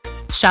card.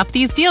 Shop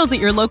these deals at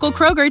your local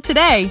Kroger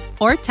today,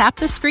 or tap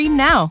the screen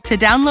now to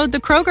download the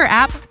Kroger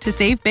app to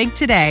save big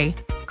today.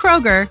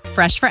 Kroger,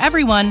 fresh for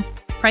everyone.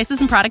 Prices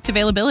and product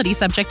availability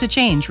subject to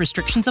change.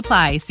 Restrictions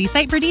apply. See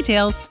site for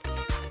details.